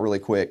to point out really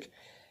quick,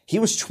 he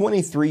was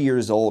 23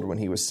 years old when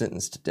he was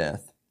sentenced to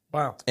death.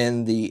 Wow.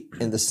 And the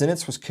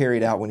sentence was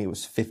carried out when he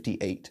was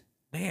 58.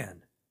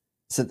 Man.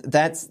 So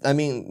that's, I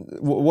mean,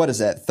 what is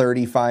that,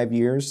 35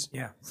 years?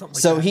 Yeah, something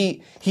like so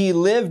that. he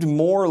lived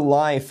more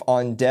life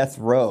on death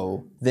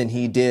row than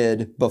he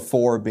did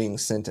before being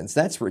sentenced.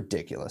 That's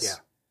ridiculous. Yeah.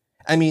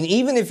 I mean,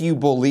 even if you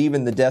believe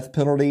in the death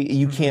penalty,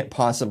 you can't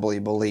possibly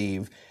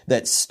believe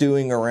that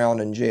stewing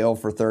around in jail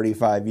for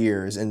 35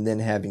 years and then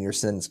having your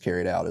sentence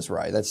carried out is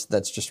right.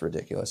 That's just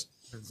ridiculous.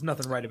 There's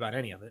nothing right about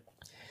any of it.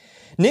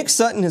 Nick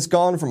Sutton has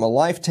gone from a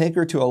life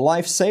taker to a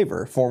life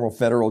saver, former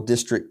federal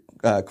district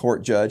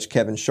court judge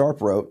Kevin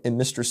Sharp wrote in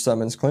Mr.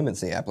 Summon's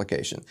clemency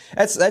application.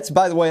 That's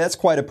by the way, that's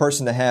quite a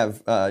person to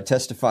have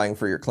testifying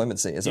for your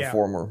clemency as a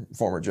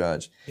former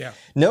judge. Yeah.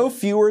 No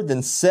fewer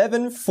than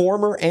 7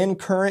 former and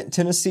current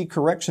Tennessee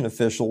correction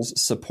officials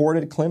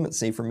supported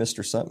clemency for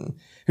Mr. Sutton,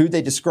 who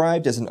they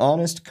described as an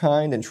honest,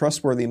 kind, and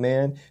trustworthy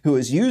man who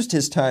has used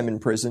his time in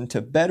prison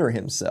to better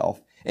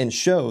himself and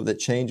show that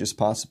change is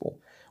possible.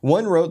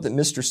 One wrote that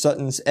Mr.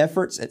 Sutton's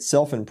efforts at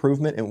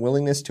self-improvement and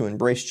willingness to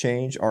embrace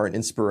change are an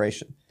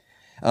inspiration.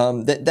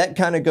 That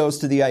kind of goes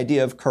to the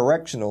idea of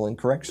correctional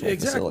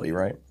facility,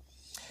 right?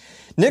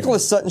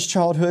 Nicholas Sutton's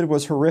childhood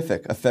was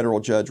horrific, a federal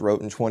judge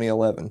wrote in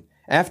 2011.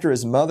 After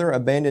his mother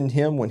abandoned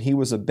him when he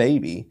was a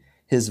baby,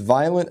 his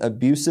violent,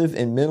 abusive,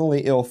 and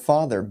mentally ill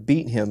father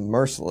beat him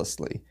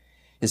mercilessly.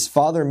 His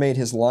father made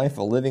his life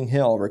a living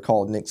hell,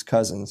 recalled Nick's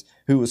cousins,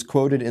 who was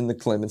quoted in the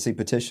clemency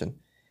petition.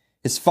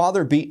 His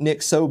father beat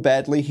Nick so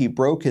badly he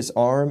broke his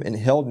arm and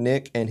held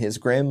Nick and his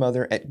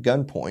grandmother at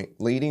gunpoint,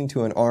 leading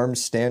to an armed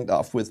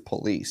standoff with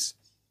police.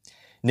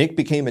 Nick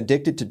became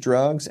addicted to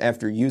drugs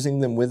after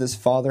using them with his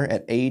father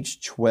at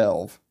age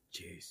 12.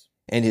 Jeez.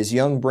 And his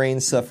young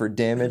brain suffered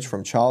damage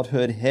from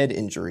childhood head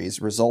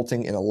injuries,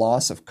 resulting in a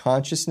loss of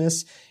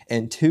consciousness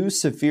and 2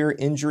 severe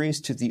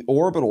injuries to the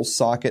orbital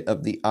socket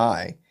of the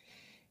eye.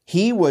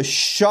 He was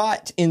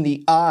shot in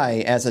the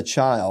eye as a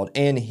child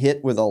and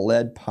hit with a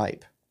lead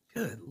pipe.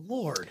 Good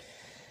Lord.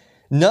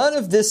 None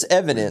of this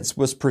evidence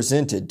was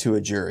presented to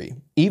a jury,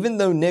 even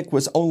though Nick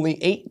was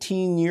only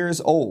 18 years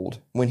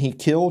old when he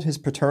killed his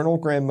paternal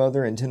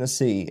grandmother in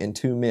Tennessee and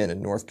 2 men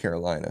in North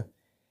Carolina.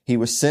 He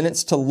was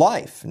sentenced to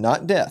life,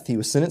 not death. He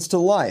was sentenced to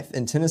life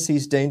in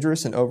Tennessee's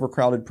dangerous and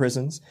overcrowded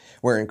prisons,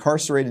 where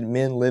incarcerated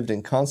men lived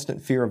in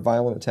constant fear of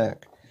violent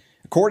attack.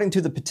 According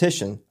to the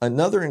petition,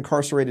 another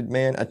incarcerated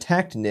man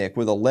attacked Nick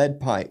with a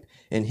lead pipe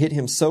and hit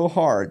him so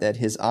hard that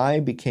his eye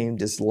became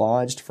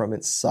dislodged from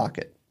its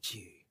socket.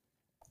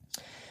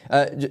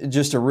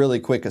 Just a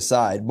really quick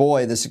aside.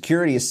 Boy, the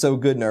security is so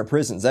good in our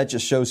prisons. That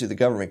just shows you the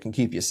government can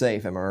keep you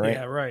safe. Am I right?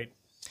 Yeah, right.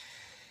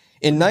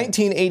 In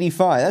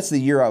 1985, that's the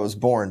year I was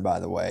born, by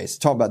the way. So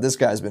talk about this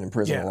guy's been in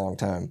prison a long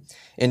time.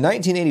 In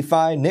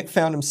 1985, Nick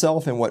found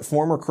himself in what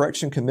former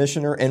correction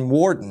commissioner and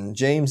warden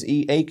James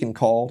E. Aiken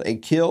called a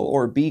kill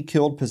or be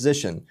killed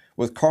position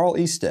with Carl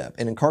Estep,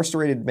 an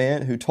incarcerated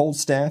man who told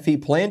staff he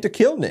planned to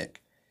kill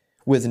Nick.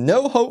 With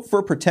no hope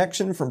for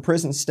protection from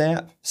prison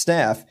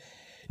staff,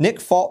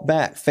 Nick fought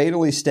back,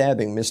 fatally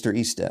stabbing Mr.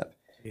 Estep.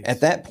 Yes. At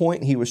that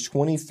point, he was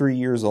 23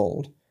 years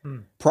old.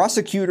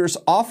 Prosecutors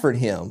offered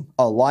him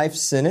a life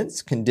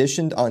sentence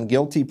conditioned on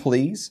guilty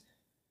pleas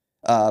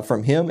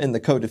from him and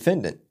the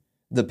co-defendant.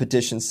 The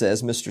petition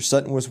says Mr.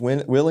 Sutton was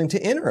willing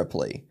to enter a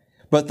plea.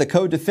 but the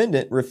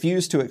co-defendant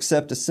refused to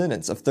accept a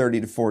sentence of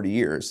 30 to 40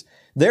 years.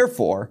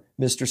 Therefore,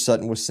 Mr.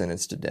 Sutton was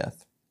sentenced to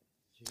death.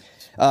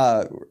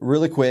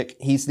 Really quick,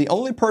 he's the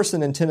only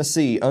person in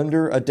Tennessee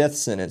under a death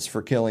sentence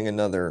for killing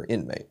another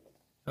inmate.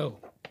 Oh,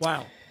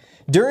 wow.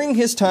 During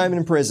his time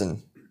in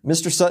prison,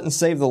 Mr. Sutton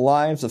saved the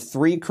lives of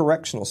 3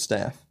 correctional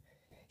staff.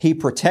 He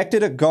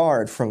protected a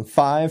guard from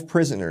 5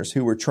 prisoners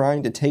who were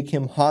trying to take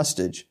him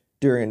hostage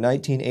during a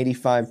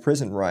 1985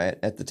 prison riot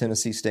at the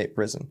Tennessee State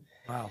Prison.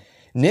 Wow.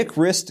 Nick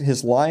risked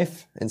his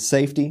life and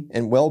safety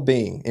and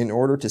well-being in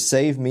order to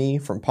save me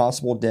from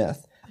possible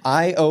death.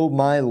 I owe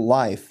my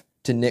life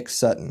to Nick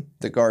Sutton,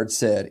 the guard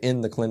said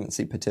in the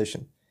clemency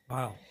petition.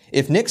 Wow.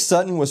 If Nick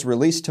Sutton was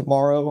released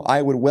tomorrow,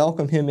 I would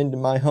welcome him into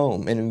my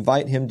home and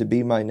invite him to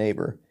be my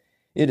neighbor.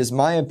 It is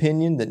my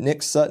opinion that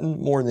Nick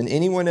Sutton, more than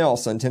anyone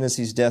else on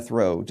Tennessee's death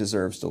row,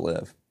 deserves to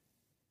live.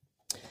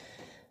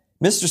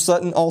 Mr.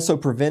 Sutton also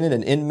prevented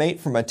an inmate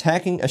from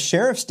attacking a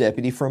sheriff's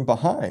deputy from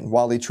behind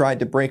while he tried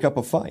to break up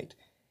a fight.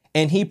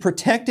 And he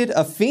protected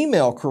a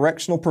female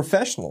correctional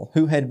professional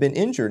who had been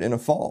injured in a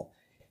fall.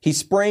 He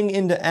sprang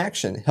into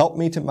action, helped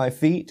me to my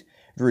feet,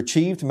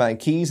 retrieved my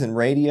keys and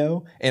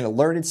radio, and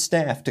alerted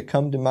staff to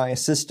come to my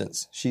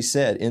assistance, she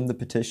said in the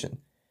petition.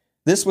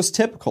 This was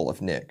typical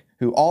of Nick,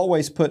 who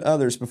always put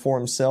others before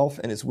himself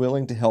and is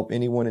willing to help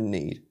anyone in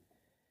need.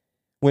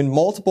 When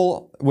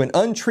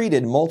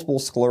untreated multiple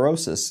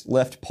sclerosis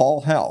left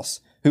Paul House,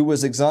 who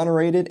was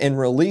exonerated and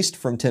released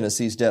from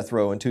Tennessee's death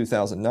row in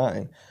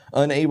 2009,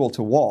 unable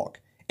to walk,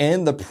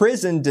 and the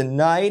prison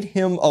denied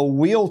him a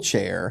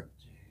wheelchair,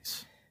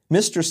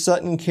 Mr.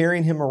 Sutton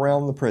carried him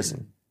around the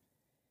prison.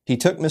 He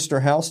took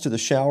Mr. House to the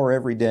shower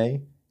every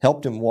day,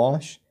 helped him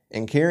wash,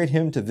 and carried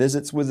him to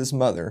visits with his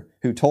mother,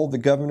 who told the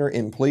governor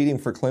in pleading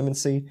for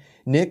clemency,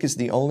 Nick is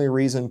the only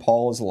reason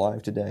Paul is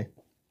alive today.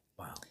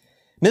 Wow.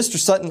 Mr.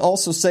 Sutton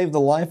also saved the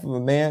life of a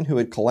man who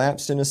had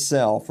collapsed in a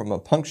cell from a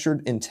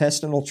punctured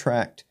intestinal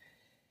tract.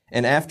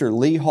 And after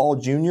Lee Hall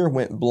Jr.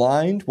 went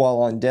blind while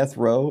on death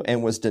row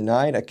and was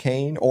denied a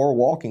cane or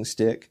walking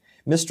stick,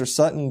 Mr.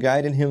 Sutton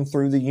guided him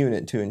through the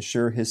unit to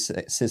ensure his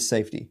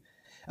safety.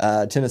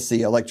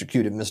 Tennessee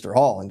electrocuted Mr.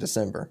 Hall in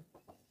December.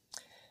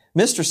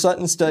 Mr.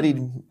 Sutton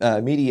studied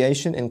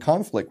mediation and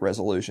conflict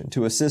resolution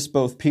to assist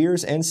both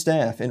peers and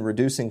staff in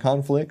reducing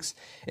conflicts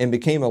and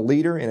became a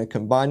leader in a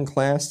combined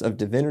class of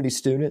divinity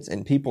students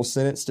and people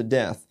sentenced to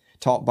death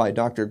taught by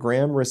Dr.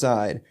 Graham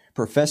Reside,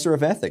 professor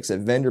of ethics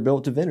at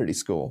Vanderbilt Divinity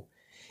School.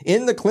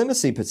 In the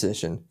clemency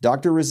petition,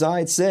 Dr.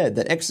 Reside said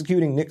that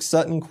executing Nick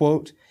Sutton,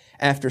 quote,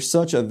 after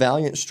such a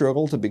valiant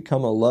struggle to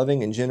become a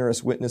loving and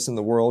generous witness in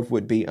the world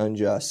would be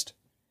unjust.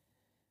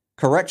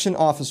 Correction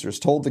officers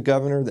told the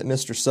governor that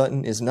Mr.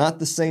 Sutton is not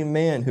the same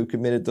man who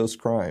committed those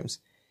crimes.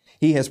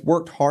 He has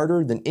worked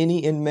harder than any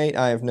inmate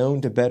I have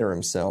known to better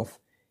himself.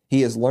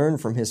 He has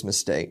learned from his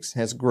mistakes,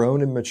 has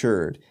grown and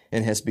matured,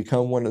 and has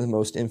become one of the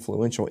most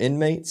influential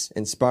inmates,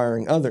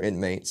 inspiring other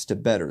inmates to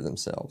better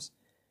themselves.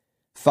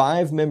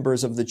 5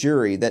 members of the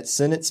jury that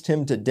sentenced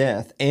him to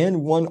death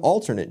and 1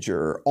 alternate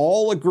juror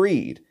all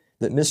agreed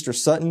that Mr.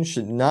 Sutton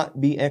should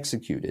not be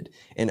executed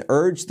and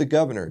urged the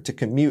governor to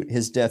commute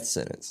his death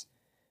sentence.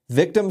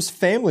 Victims'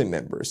 family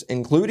members,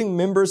 including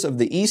members of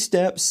the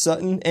Estep,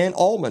 Sutton, and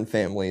Allman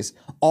families,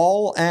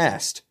 all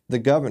asked the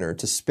governor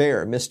to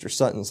spare Mr.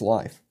 Sutton's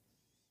life.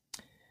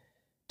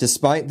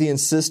 Despite the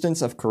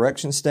insistence of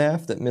correction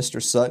staff that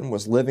Mr. Sutton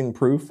was living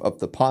proof of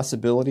the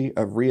possibility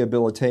of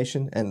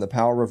rehabilitation and the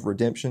power of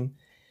redemption,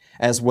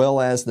 as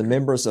well as the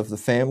members of the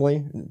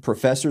family,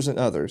 professors, and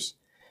others,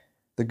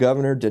 the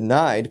governor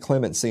denied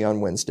clemency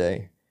on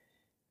Wednesday.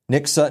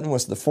 Nick Sutton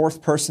was the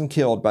 4th person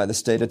killed by the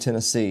state of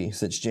Tennessee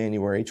since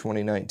January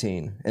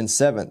 2019 and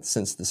 7th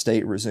since the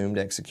state resumed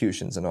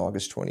executions in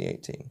August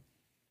 2018.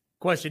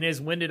 Question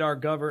is, when did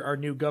our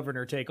new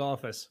governor take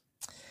office?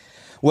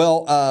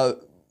 Well,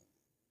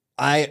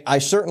 I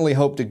certainly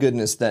hope to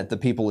goodness that the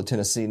people of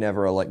Tennessee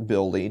never elect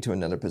Bill Lee to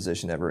another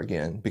position ever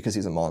again because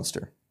he's a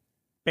monster.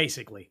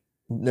 Basically.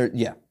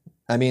 Yeah.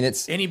 I mean,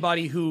 it's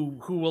anybody who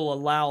will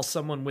allow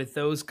someone with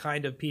those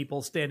kind of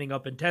people standing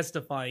up and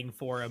testifying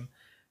for him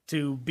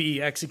to be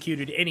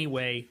executed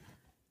anyway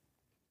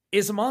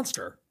is a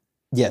monster.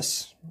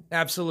 Yes.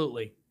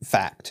 Absolutely.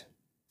 Fact.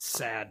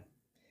 Sad.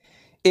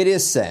 It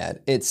is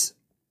sad.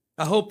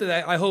 I hope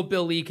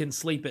Bill Lee can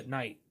sleep at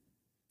night.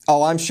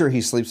 Oh, I'm sure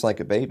he sleeps like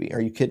a baby.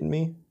 Are you kidding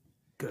me?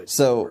 Good.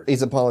 So Lord.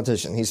 He's a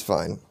politician. He's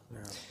fine. Yeah.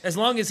 As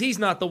long as he's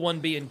not the one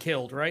being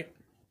killed, right?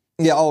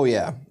 Yeah. Oh,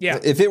 yeah. Yeah.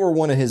 If it were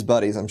one of his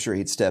buddies, I'm sure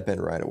he'd step in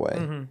right away.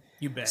 Mm-hmm.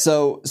 You bet.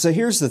 So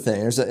here's the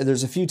thing.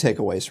 There's a few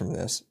takeaways from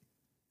this.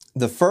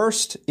 The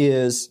first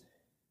is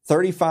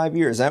 35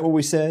 years. Is that what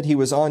we said? He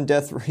was on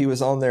death. He was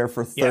on there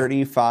for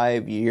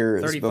 35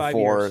 years 35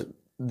 before years.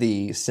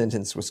 The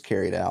sentence was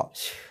carried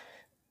out.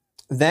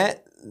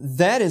 That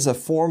is a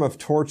form of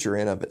torture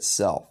in of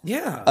itself.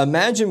 Yeah.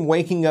 Imagine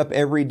waking up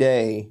every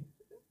day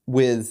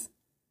with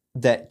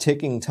that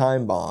ticking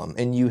time bomb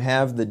and you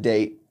have the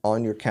date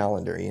on your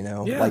calendar, you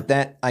know? Yeah. Like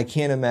that, I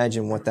can't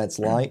imagine what that's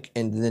like.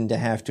 And then to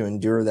have to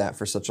endure that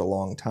for such a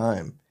long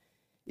time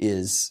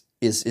is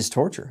is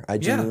torture. I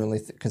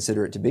genuinely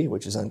consider it to be,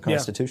 which is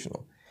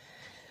unconstitutional.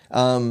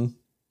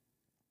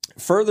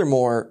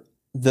 Furthermore,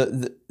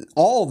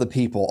 all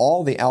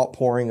the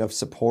outpouring of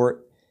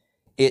support,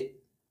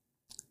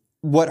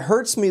 what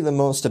hurts me the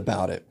most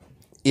about it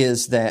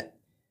is that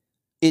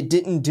it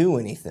didn't do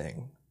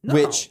anything,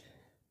 which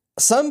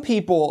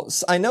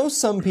I know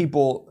some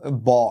people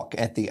balk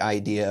at the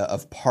idea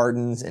of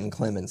pardons and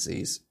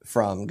clemencies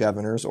from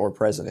governors or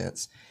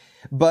presidents,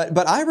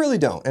 but I really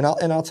don't, and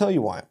I'll tell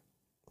you why.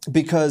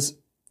 Because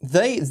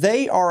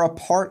they are a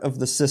part of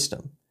the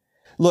system.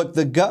 Look,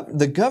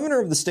 the governor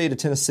of the state of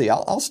Tennessee,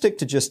 I'll stick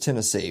to just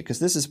Tennessee because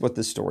this is what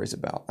this story's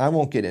about. I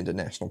won't get into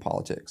national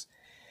politics.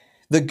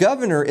 The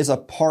governor is a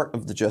part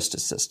of the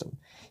justice system.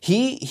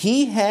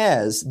 He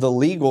has the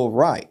legal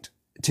right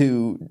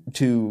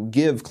to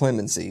give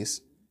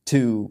clemencies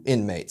to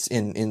inmates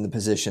in the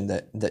position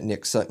that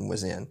Nick Sutton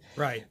was in.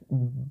 Right.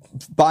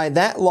 By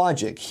that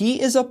logic,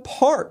 he is a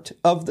part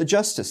of the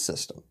justice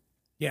system.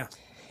 Yeah.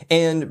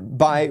 And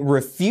by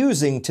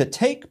refusing to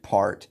take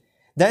part,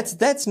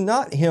 that's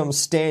not him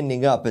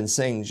standing up and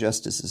saying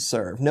justice is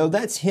served. No,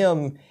 that's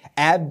him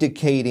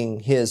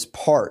abdicating his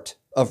part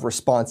of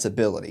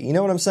responsibility. You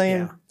know what I'm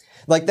saying? Yeah.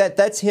 Like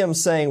that's him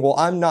saying, well,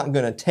 I'm not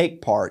going to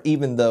take part,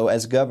 even though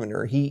as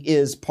governor, he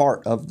is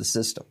part of the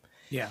system.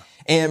 Yeah.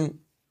 And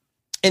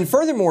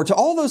furthermore, to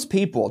all those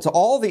people, to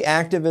all the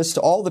activists,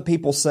 to all the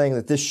people saying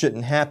that this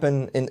shouldn't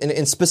happen,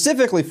 and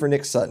specifically for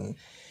Nick Sutton,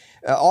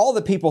 all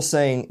the people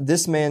saying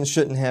this man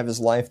shouldn't have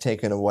his life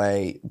taken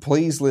away,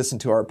 please listen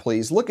to our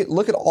pleas. Look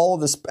at all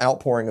of this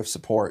outpouring of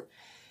support.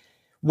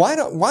 Why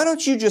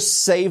don't you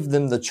just save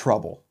them the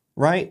trouble,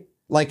 right?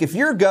 Like if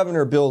you're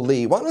Governor Bill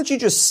Lee, why don't you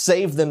just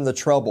save them the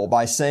trouble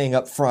by saying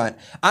up front,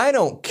 I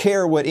don't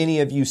care what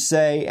any of you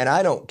say, and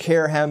I don't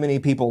care how many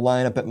people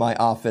line up at my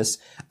office.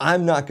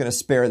 I'm not going to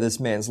spare this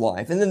man's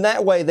life. And then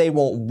that way they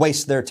won't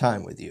waste their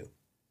time with you.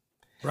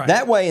 Right.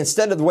 That way,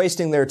 instead of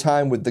wasting their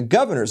time with the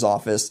governor's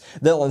office,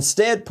 they'll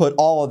instead put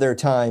all of their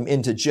time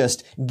into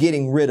just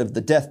getting rid of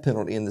the death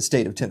penalty in the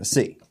state of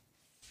Tennessee.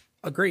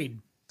 Agreed.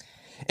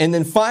 And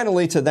then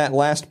finally, to that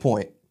last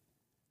point,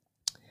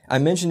 I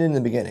mentioned in the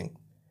beginning,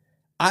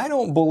 I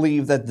don't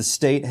believe that the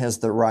state has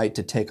the right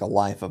to take a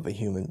life of a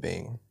human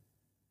being.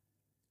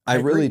 I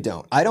really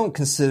don't. I don't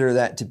consider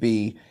that to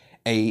be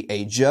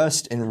a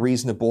just and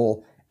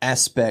reasonable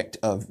aspect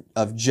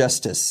of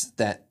justice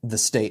that the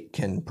state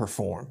can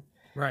perform.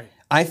 Right.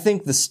 I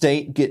think the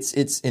state gets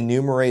its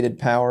enumerated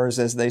powers,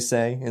 as they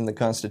say in the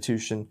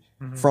Constitution,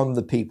 from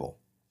the people.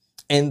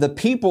 And the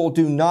people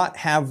do not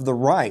have the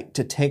right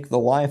to take the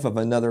life of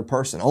another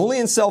person, only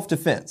in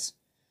self-defense.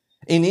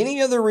 In any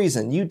other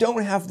reason, you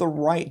don't have the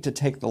right to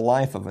take the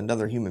life of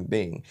another human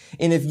being.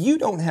 And if you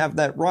don't have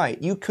that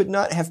right, you could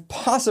not have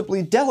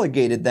possibly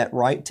delegated that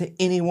right to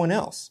anyone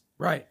else.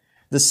 Right.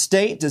 The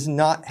state does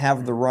not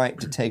have the right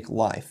to take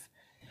life.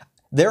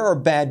 There are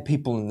bad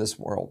people in this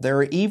world. There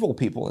are evil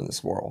people in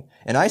this world.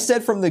 And I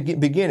said from the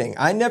beginning,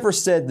 I never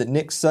said that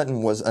Nick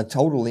Sutton was a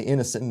totally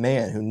innocent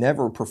man who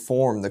never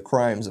performed the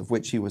crimes of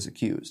which he was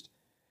accused.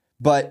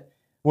 But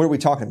what are we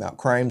talking about?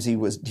 Crimes he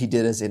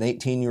did as an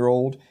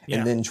 18-year-old,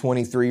 and then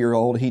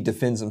 23-year-old, he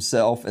defends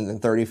himself, and then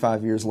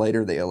 35 years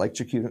later, they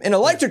electrocute him. And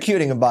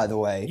electrocuting him, by the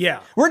way. Yeah.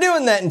 We're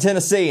doing that in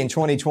Tennessee in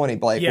 2020,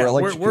 Blake. Yeah, we're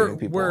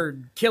electrocuting people. We're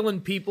killing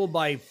people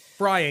by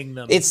frying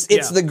them. It's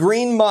the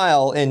Green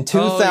Mile in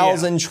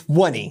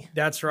 2020.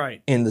 That's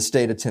right. In the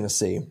state of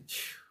Tennessee.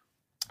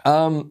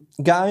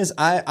 Guys,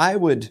 I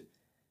know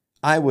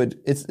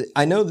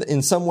that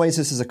in some ways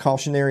this is a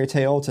cautionary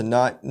tale to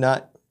not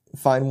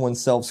find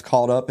oneself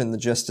caught up in the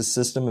justice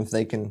system if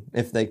they can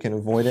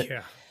avoid it.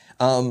 Yeah.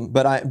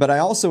 But I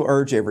also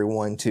urge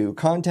everyone to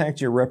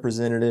contact your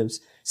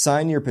representatives,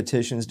 sign your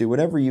petitions, do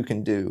whatever you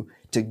can do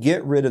to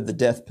get rid of the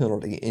death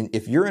penalty. And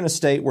if you're in a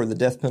state where the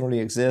death penalty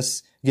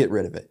exists, get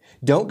rid of it.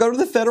 Don't go to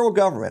the federal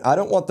government. I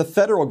don't want the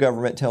federal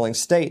government telling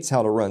states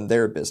how to run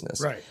their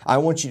business. Right. I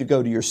want you to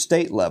go to your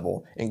state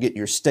level and get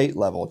your state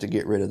level to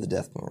get rid of the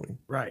death penalty.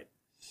 Right.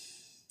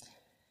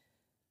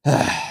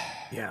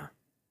 Yeah.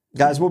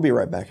 Guys, we'll be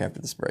right back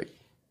after this break.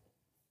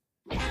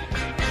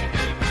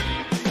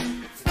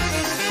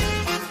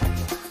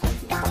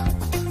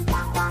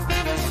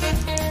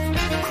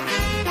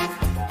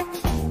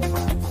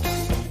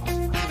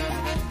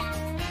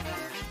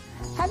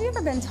 Have you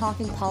ever been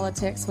talking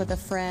politics with a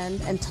friend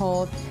and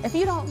told, if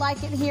you don't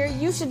like it here,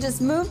 you should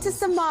just move to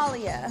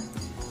Somalia?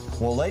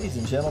 Well, ladies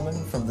and gentlemen,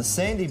 from the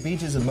sandy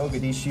beaches of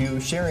Mogadishu,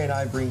 Sherry and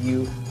I bring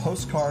you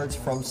Postcards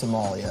from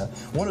Somalia,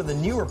 one of the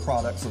newer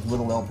products of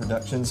Little L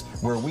Productions,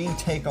 where we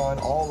take on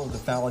all of the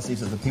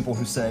fallacies of the people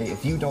who say,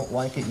 if you don't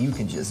like it, you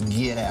can just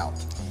get out.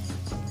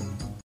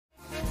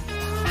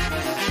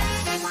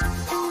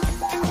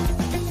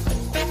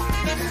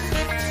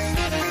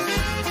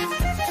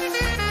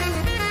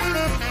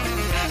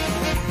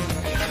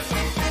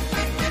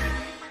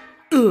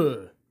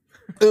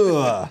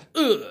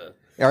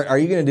 Are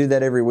you going to do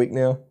that every week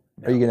now?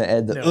 No. Are you going to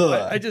add the? No,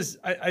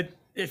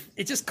 if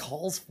it just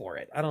calls for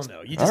it. I don't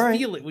know. You just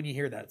feel it when you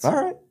hear that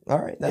song. All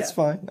right, that's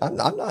fine.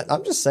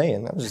 I'm just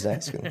saying. I'm just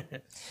asking.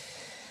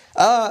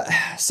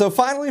 So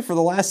finally, for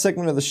the last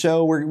segment of the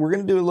show, we're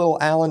going to do a little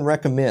Alan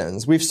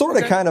Recommends. We've sort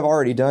of kind of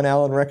already done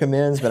Alan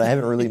Recommends, but I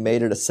haven't really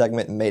made it a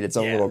segment and made its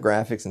own little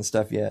graphics and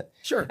stuff yet.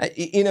 Sure.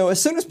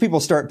 As soon as people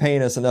start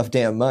paying us enough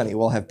damn money,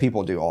 we'll have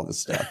people do all this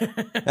stuff.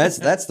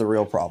 That's the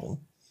real problem.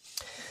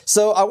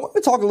 So I want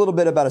to talk a little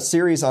bit about a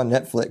series on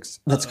Netflix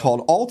that's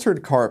called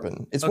Altered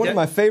Carbon. It's one of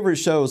my favorite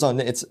shows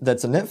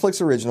that's a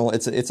Netflix original.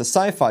 It's a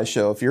sci-fi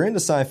show. If you're into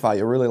sci-fi,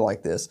 you'll really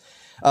like this.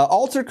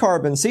 Altered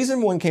Carbon,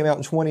 season 1 came out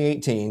in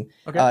 2018.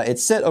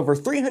 It's set over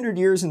 300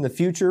 years in the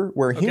future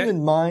where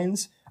human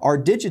minds are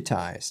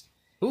digitized.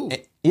 Ooh.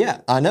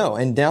 Yeah, I know.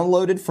 And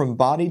downloaded from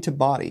body to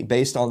body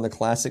based on the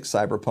classic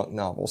cyberpunk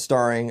novel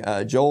starring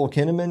Joel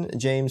Kinnaman,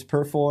 James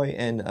Purfoy,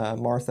 and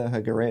Martha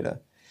Hargreaves.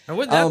 And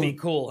wouldn't that be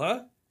cool,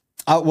 huh?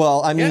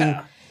 Well, I mean,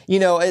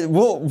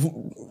 we'll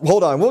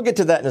hold on. We'll get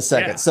to that in a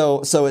second. Yeah.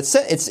 So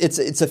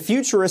it's a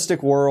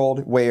futuristic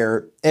world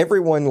where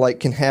everyone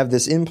can have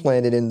this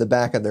implanted in the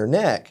back of their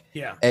neck.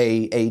 Yeah.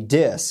 A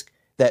disc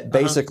that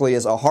basically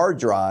is a hard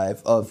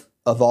drive of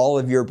all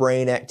of your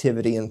brain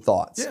activity and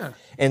thoughts. Yeah.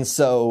 And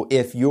so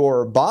if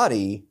your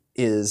body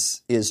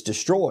is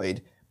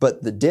destroyed,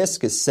 but the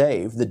disc is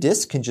saved, the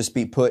disc can just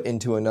be put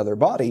into another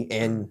body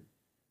and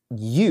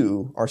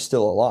you are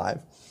still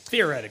alive.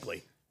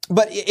 Theoretically.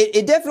 But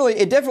it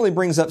definitely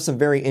brings up some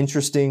very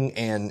interesting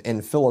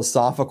and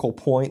philosophical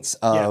points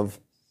of,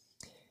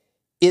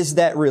 is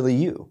that really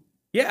you?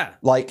 Yeah.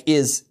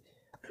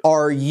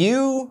 Are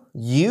you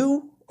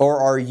or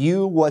are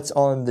you what's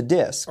on the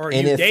disc? Or are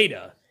you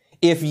data?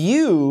 If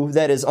you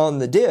that is on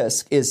the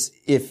disc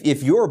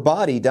if your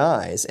body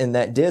dies and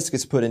that disc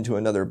is put into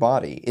another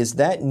body, is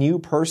that new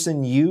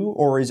person you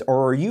or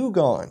are you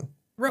gone?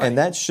 Right. And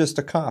that's just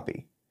a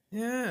copy.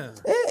 Yeah.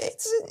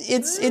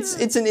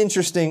 It's an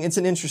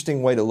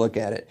interesting way to look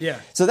at it. Yeah.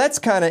 So that's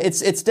kind of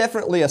it's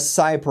definitely a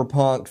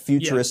cyberpunk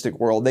futuristic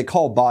world. They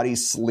call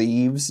bodies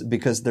sleeves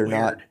because they're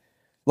not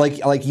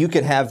like you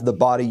could have the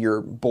body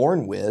you're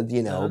born with,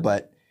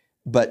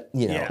 but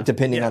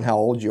depending on how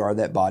old you are,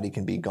 that body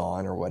can be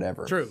gone or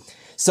whatever. True.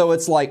 So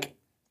it's like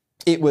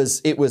it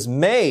was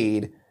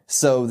made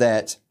so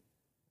that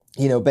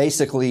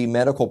basically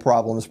medical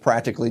problems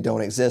practically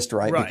don't exist,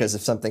 right? Because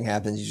if something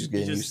happens, you just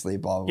get a new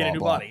sleep, blah, blah, blah. Get a new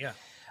body, yeah.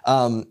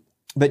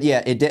 But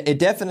yeah, it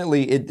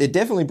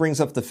definitely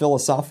brings up the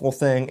philosophical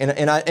thing.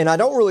 And I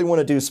don't really want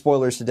to do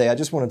spoilers today. I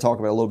just want to talk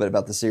about a little bit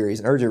about the series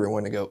and urge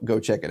everyone to go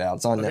check it out.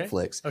 It's on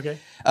Netflix. Okay.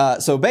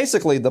 So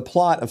basically the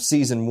plot of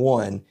season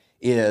 1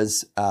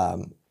 is,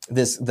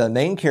 the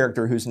main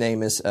character whose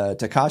name is,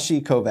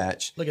 Takashi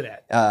Kovacs. Look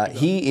at that.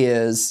 He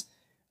is,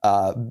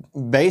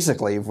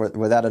 basically,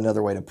 without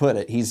another way to put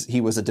it, he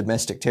was a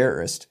domestic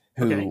terrorist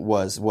who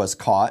was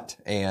caught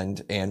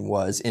and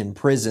was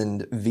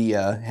imprisoned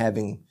via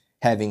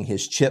having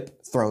his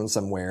chip thrown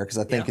somewhere because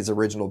I think his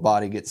original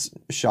body gets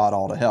shot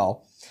all to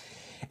hell.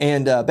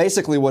 And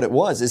basically, what it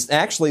was is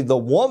actually the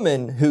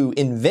woman who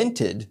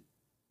invented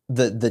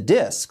the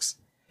discs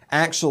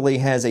actually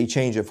has a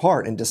change of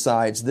heart and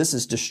decides this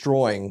is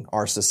destroying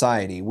our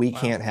society. We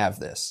can't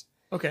have this.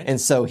 Okay. And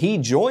so he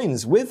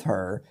joins with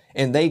her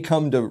and they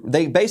want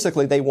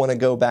to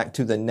go back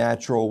to the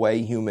natural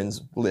way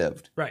humans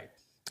lived. Right.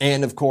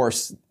 And of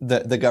course,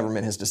 the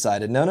government has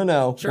decided,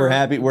 no, Sure. we're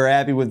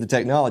happy with the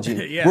technology.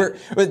 Yeah.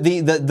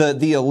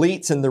 The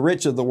elites and the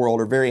rich of the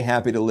world are very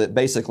happy to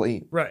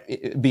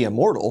be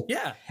immortal.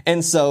 Yeah.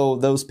 And so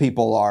those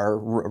people are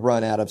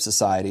run out of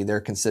society.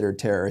 They're considered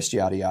terrorists,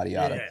 yada, yada,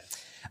 yada. Yeah.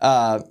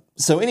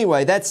 So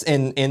anyway,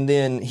 and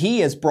then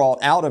he is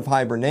brought out of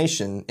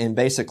hibernation and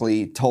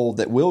basically told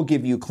that we'll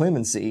give you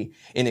clemency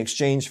in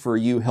exchange for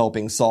you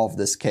helping solve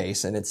this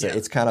case. And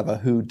it's kind of a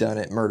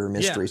whodunit murder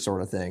mystery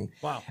sort of thing.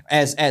 Wow.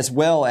 As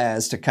well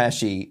as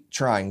Takashi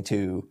trying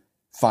to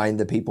find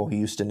the people he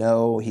used to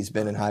know. He's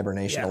been in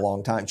hibernation a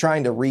long time,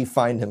 trying to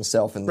re-find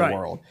himself in the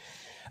world.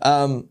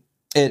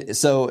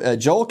 So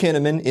Joel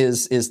Kinnaman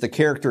is the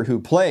character who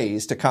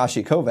plays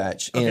Takashi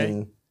Kovacs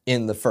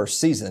in the first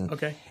season.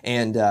 Okay.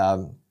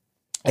 And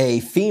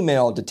a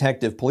female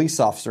detective police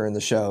officer in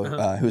the show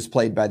who's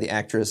played by the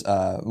actress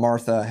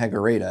Martha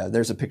Hargreaves.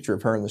 There's a picture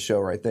of her in the show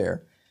right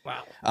there.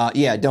 Wow.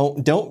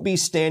 Don't be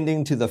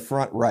standing to the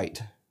front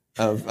right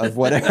of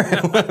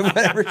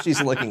whatever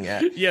she's looking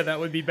at. Yeah, that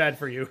would be bad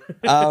for you.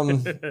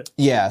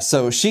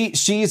 So she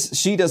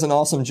does an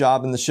awesome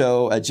job in the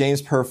show.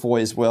 James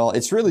Purfoy as well.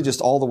 It's really just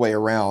all the way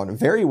around.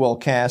 Very well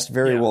cast,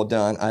 very well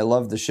done. I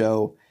love the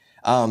show.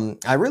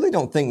 I really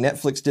don't think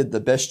Netflix did the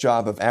best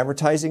job of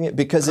advertising it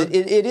because it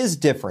is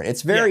different.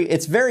 It's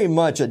very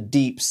much a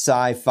deep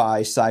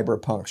sci-fi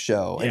cyberpunk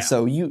show. And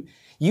so you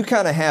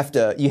kind of have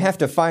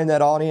to find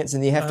that audience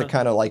and you have to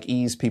kind of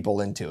ease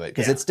people into it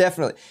because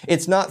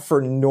it's not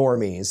for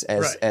normies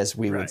as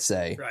we would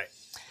say. Right.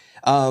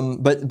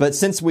 But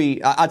since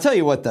I'll tell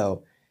you what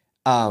though,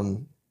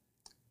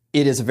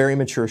 it is a very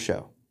mature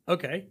show.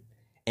 Okay.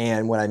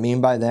 And what I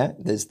mean by that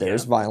is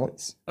there's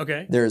violence.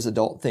 Okay. There's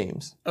adult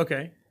themes.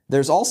 Okay.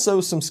 There's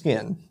also some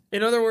skin.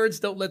 In other words,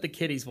 don't let the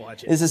kiddies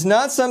watch it. This is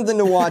not something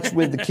to watch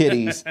with the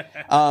kiddies.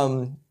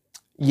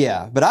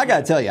 Yeah, but I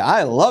gotta tell you,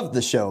 I love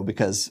the show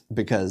because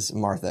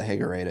Martha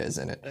Higareda is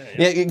in it.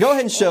 Yeah, go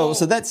ahead and show.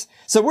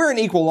 So we're an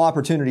equal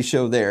opportunity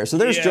show there. So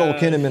there's Joel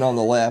Kinnaman on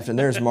the left, and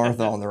there's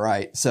Martha on the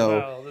right.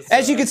 So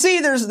as you can see,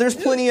 there's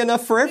plenty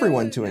enough for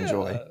everyone to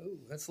enjoy. Ooh,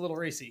 that's a little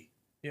racy.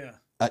 Yeah.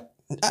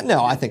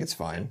 No, I think it's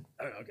fine.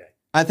 Okay.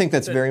 I think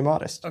that's very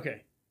modest.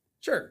 Okay.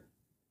 Sure.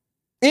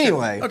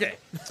 Anyway. Okay.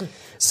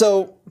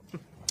 So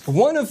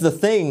one of the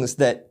things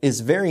that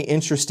is very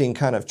interesting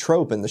kind of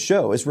trope in the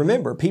show is,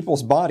 remember,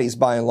 people's bodies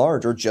by and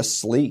large are just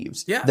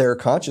sleeves. Yeah. Their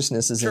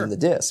consciousness is in the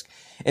disc.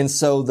 And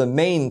so the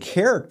main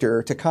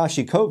character,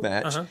 Takashi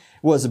Kovacs,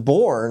 was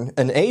born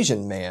an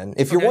Asian man.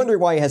 If you're wondering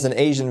why he has an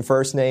Asian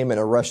first name and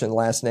a Russian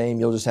last name,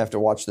 you'll just have to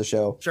watch the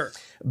show. Sure.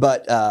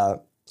 But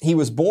he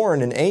was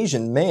born an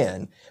Asian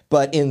man,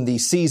 but in the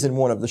season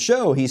 1 of the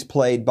show, he's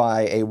played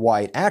by a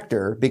white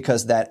actor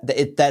because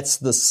that's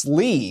the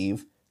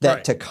sleeve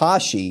that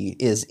Takashi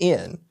is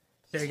in.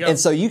 There you go. And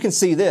so you can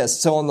see this.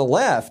 So on the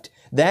left,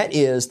 that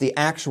is the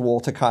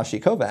actual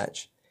Takashi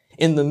Kovacs.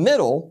 In the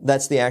middle,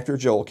 that's the actor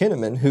Joel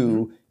Kinnaman,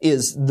 who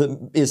is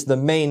the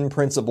main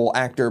principal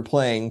actor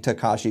playing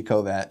Takashi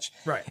Kovacs.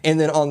 Right. And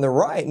then on the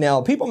right,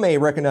 now people may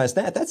recognize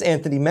that's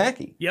Anthony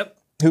Mackie. Yep.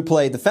 Who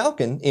played the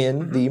Falcon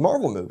in the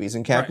Marvel movies,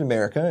 in Captain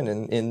America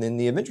and in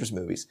the Avengers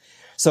movies.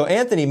 So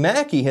Anthony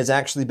Mackie has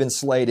actually been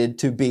slated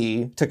to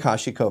be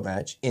Takashi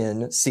Kovacs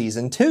in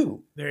season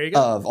 2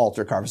 of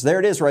Altered Carbon. So there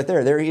it is right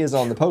there. There he is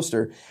on the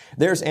poster.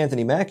 There's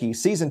Anthony Mackie,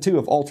 season 2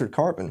 of Altered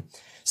Carbon.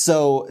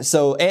 So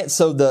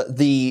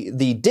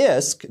the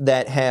disc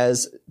that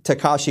has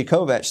Takashi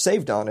Kovacs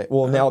saved on it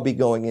will now be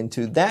going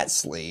into that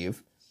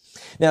sleeve.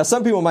 Now,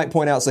 some people might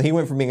point out, so he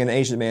went from being an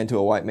Asian man to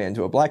a white man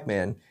to a black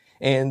man.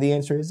 And the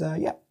answer is,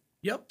 yeah.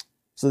 Yep.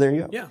 So there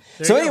you go. Yeah.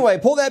 So anyway,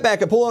 pull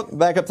back up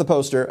the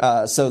poster.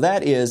 So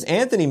that is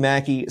Anthony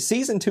Mackie,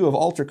 season 2 of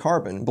Altered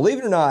Carbon. Believe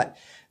it or not,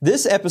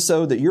 this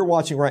episode that you're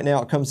watching right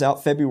now, it comes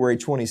out February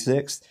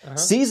 26th.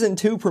 Season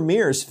 2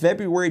 premieres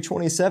February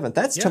 27th.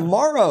 That's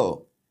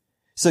tomorrow.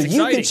 So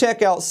you can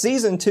check out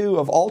season 2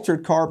 of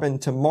Altered Carbon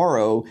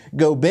tomorrow.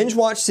 Go binge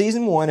watch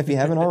season 1 if you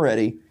haven't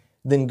already.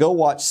 Then go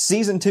watch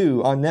season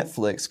 2 on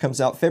Netflix. Comes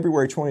out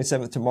February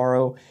 27th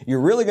tomorrow. You're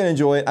really going to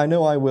enjoy it. I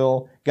know I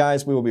will.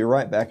 Guys, we will be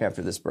right back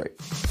after this break.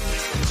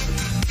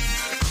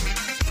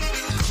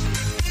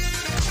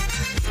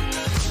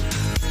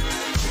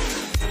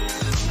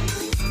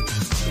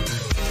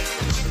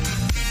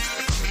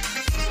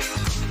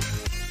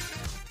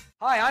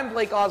 Hi, I'm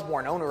Blake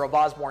Osborne, owner of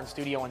Osborne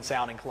Studio and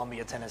Sound in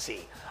Columbia,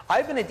 Tennessee.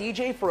 I've been a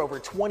DJ for over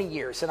 20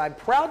 years, and I'm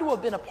proud to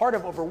have been a part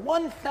of over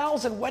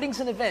 1,000 weddings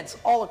and events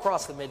all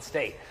across the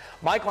mid-state.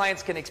 My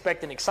clients can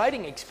expect an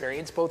exciting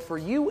experience both for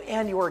you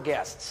and your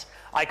guests.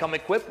 I come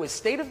equipped with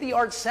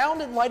state-of-the-art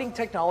sound and lighting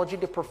technology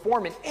to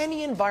perform in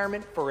any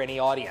environment for any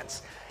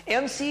audience.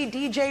 MC,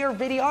 DJ, or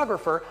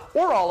videographer,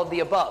 or all of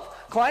the above.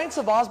 Clients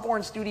of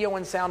Osborne Studio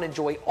and Sound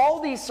enjoy all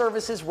these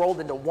services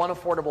rolled into one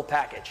affordable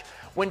package.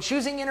 When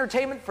choosing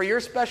entertainment for your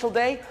special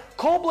day,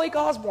 call Blake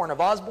Osborne of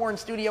Osborne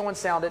Studio and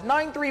Sound at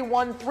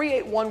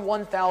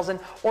 931-381-1000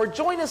 or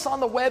join us on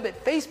the web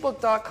at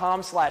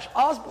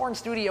facebook.com/Osborne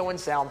Studio and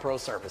Sound Pro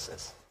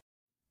Services.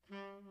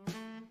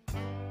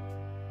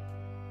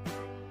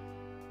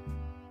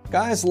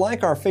 Guys,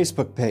 like our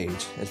Facebook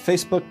page at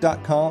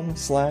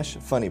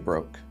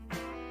facebook.com/funnybroke.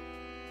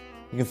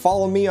 You can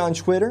follow me on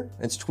Twitter.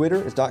 It's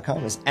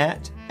twitter.com. It's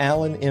at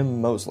Alan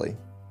M. Mosley.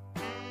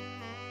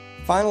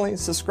 Finally,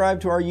 subscribe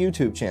to our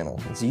YouTube channel.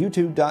 It's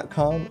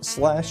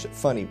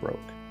youtube.com/funnybroke.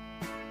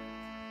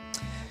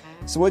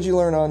 So what'd you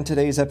learn on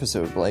today's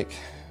episode, Blake?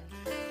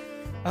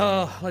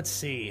 Let's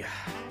see.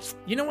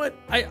 You know what?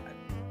 I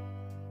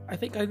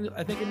think I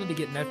need to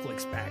get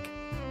Netflix back.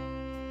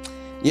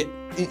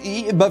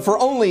 Yeah, but for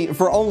only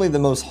the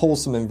most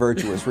wholesome and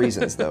virtuous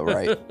reasons, though,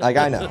 right? Like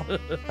I know.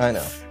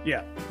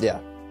 Yeah.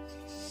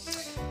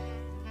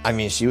 I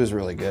mean, she was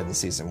really good in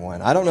season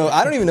 1. I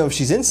don't even know if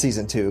she's in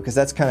season 2 because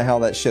that's kind of how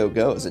that show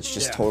goes. It's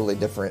just totally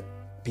different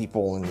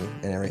people and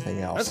everything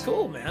else. That's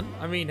cool, man.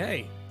 I mean,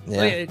 hey,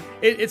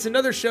 it's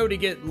another show to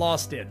get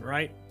lost in,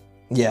 right?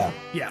 Yeah.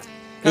 Yeah.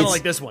 Kind of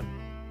like this one.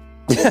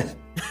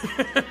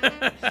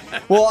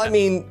 Well, I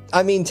mean,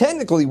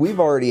 technically we've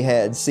already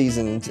had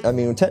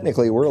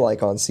technically we're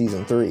like on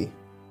season 3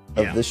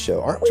 of this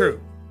show, aren't we?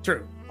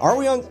 True. Are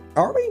we? I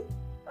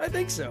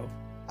think so.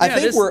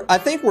 I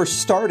think we're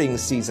starting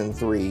season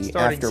 3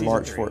 after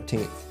March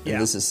 14th. Yeah.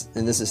 And this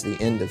is the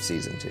end of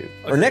season 2.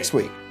 Or next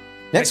week.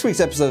 Next week's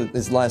episode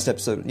is the last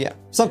episode. Yeah.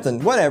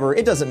 Something, whatever.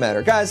 It doesn't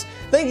matter. Guys,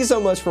 thank you so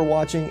much for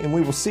watching, and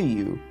we will see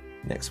you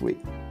next week.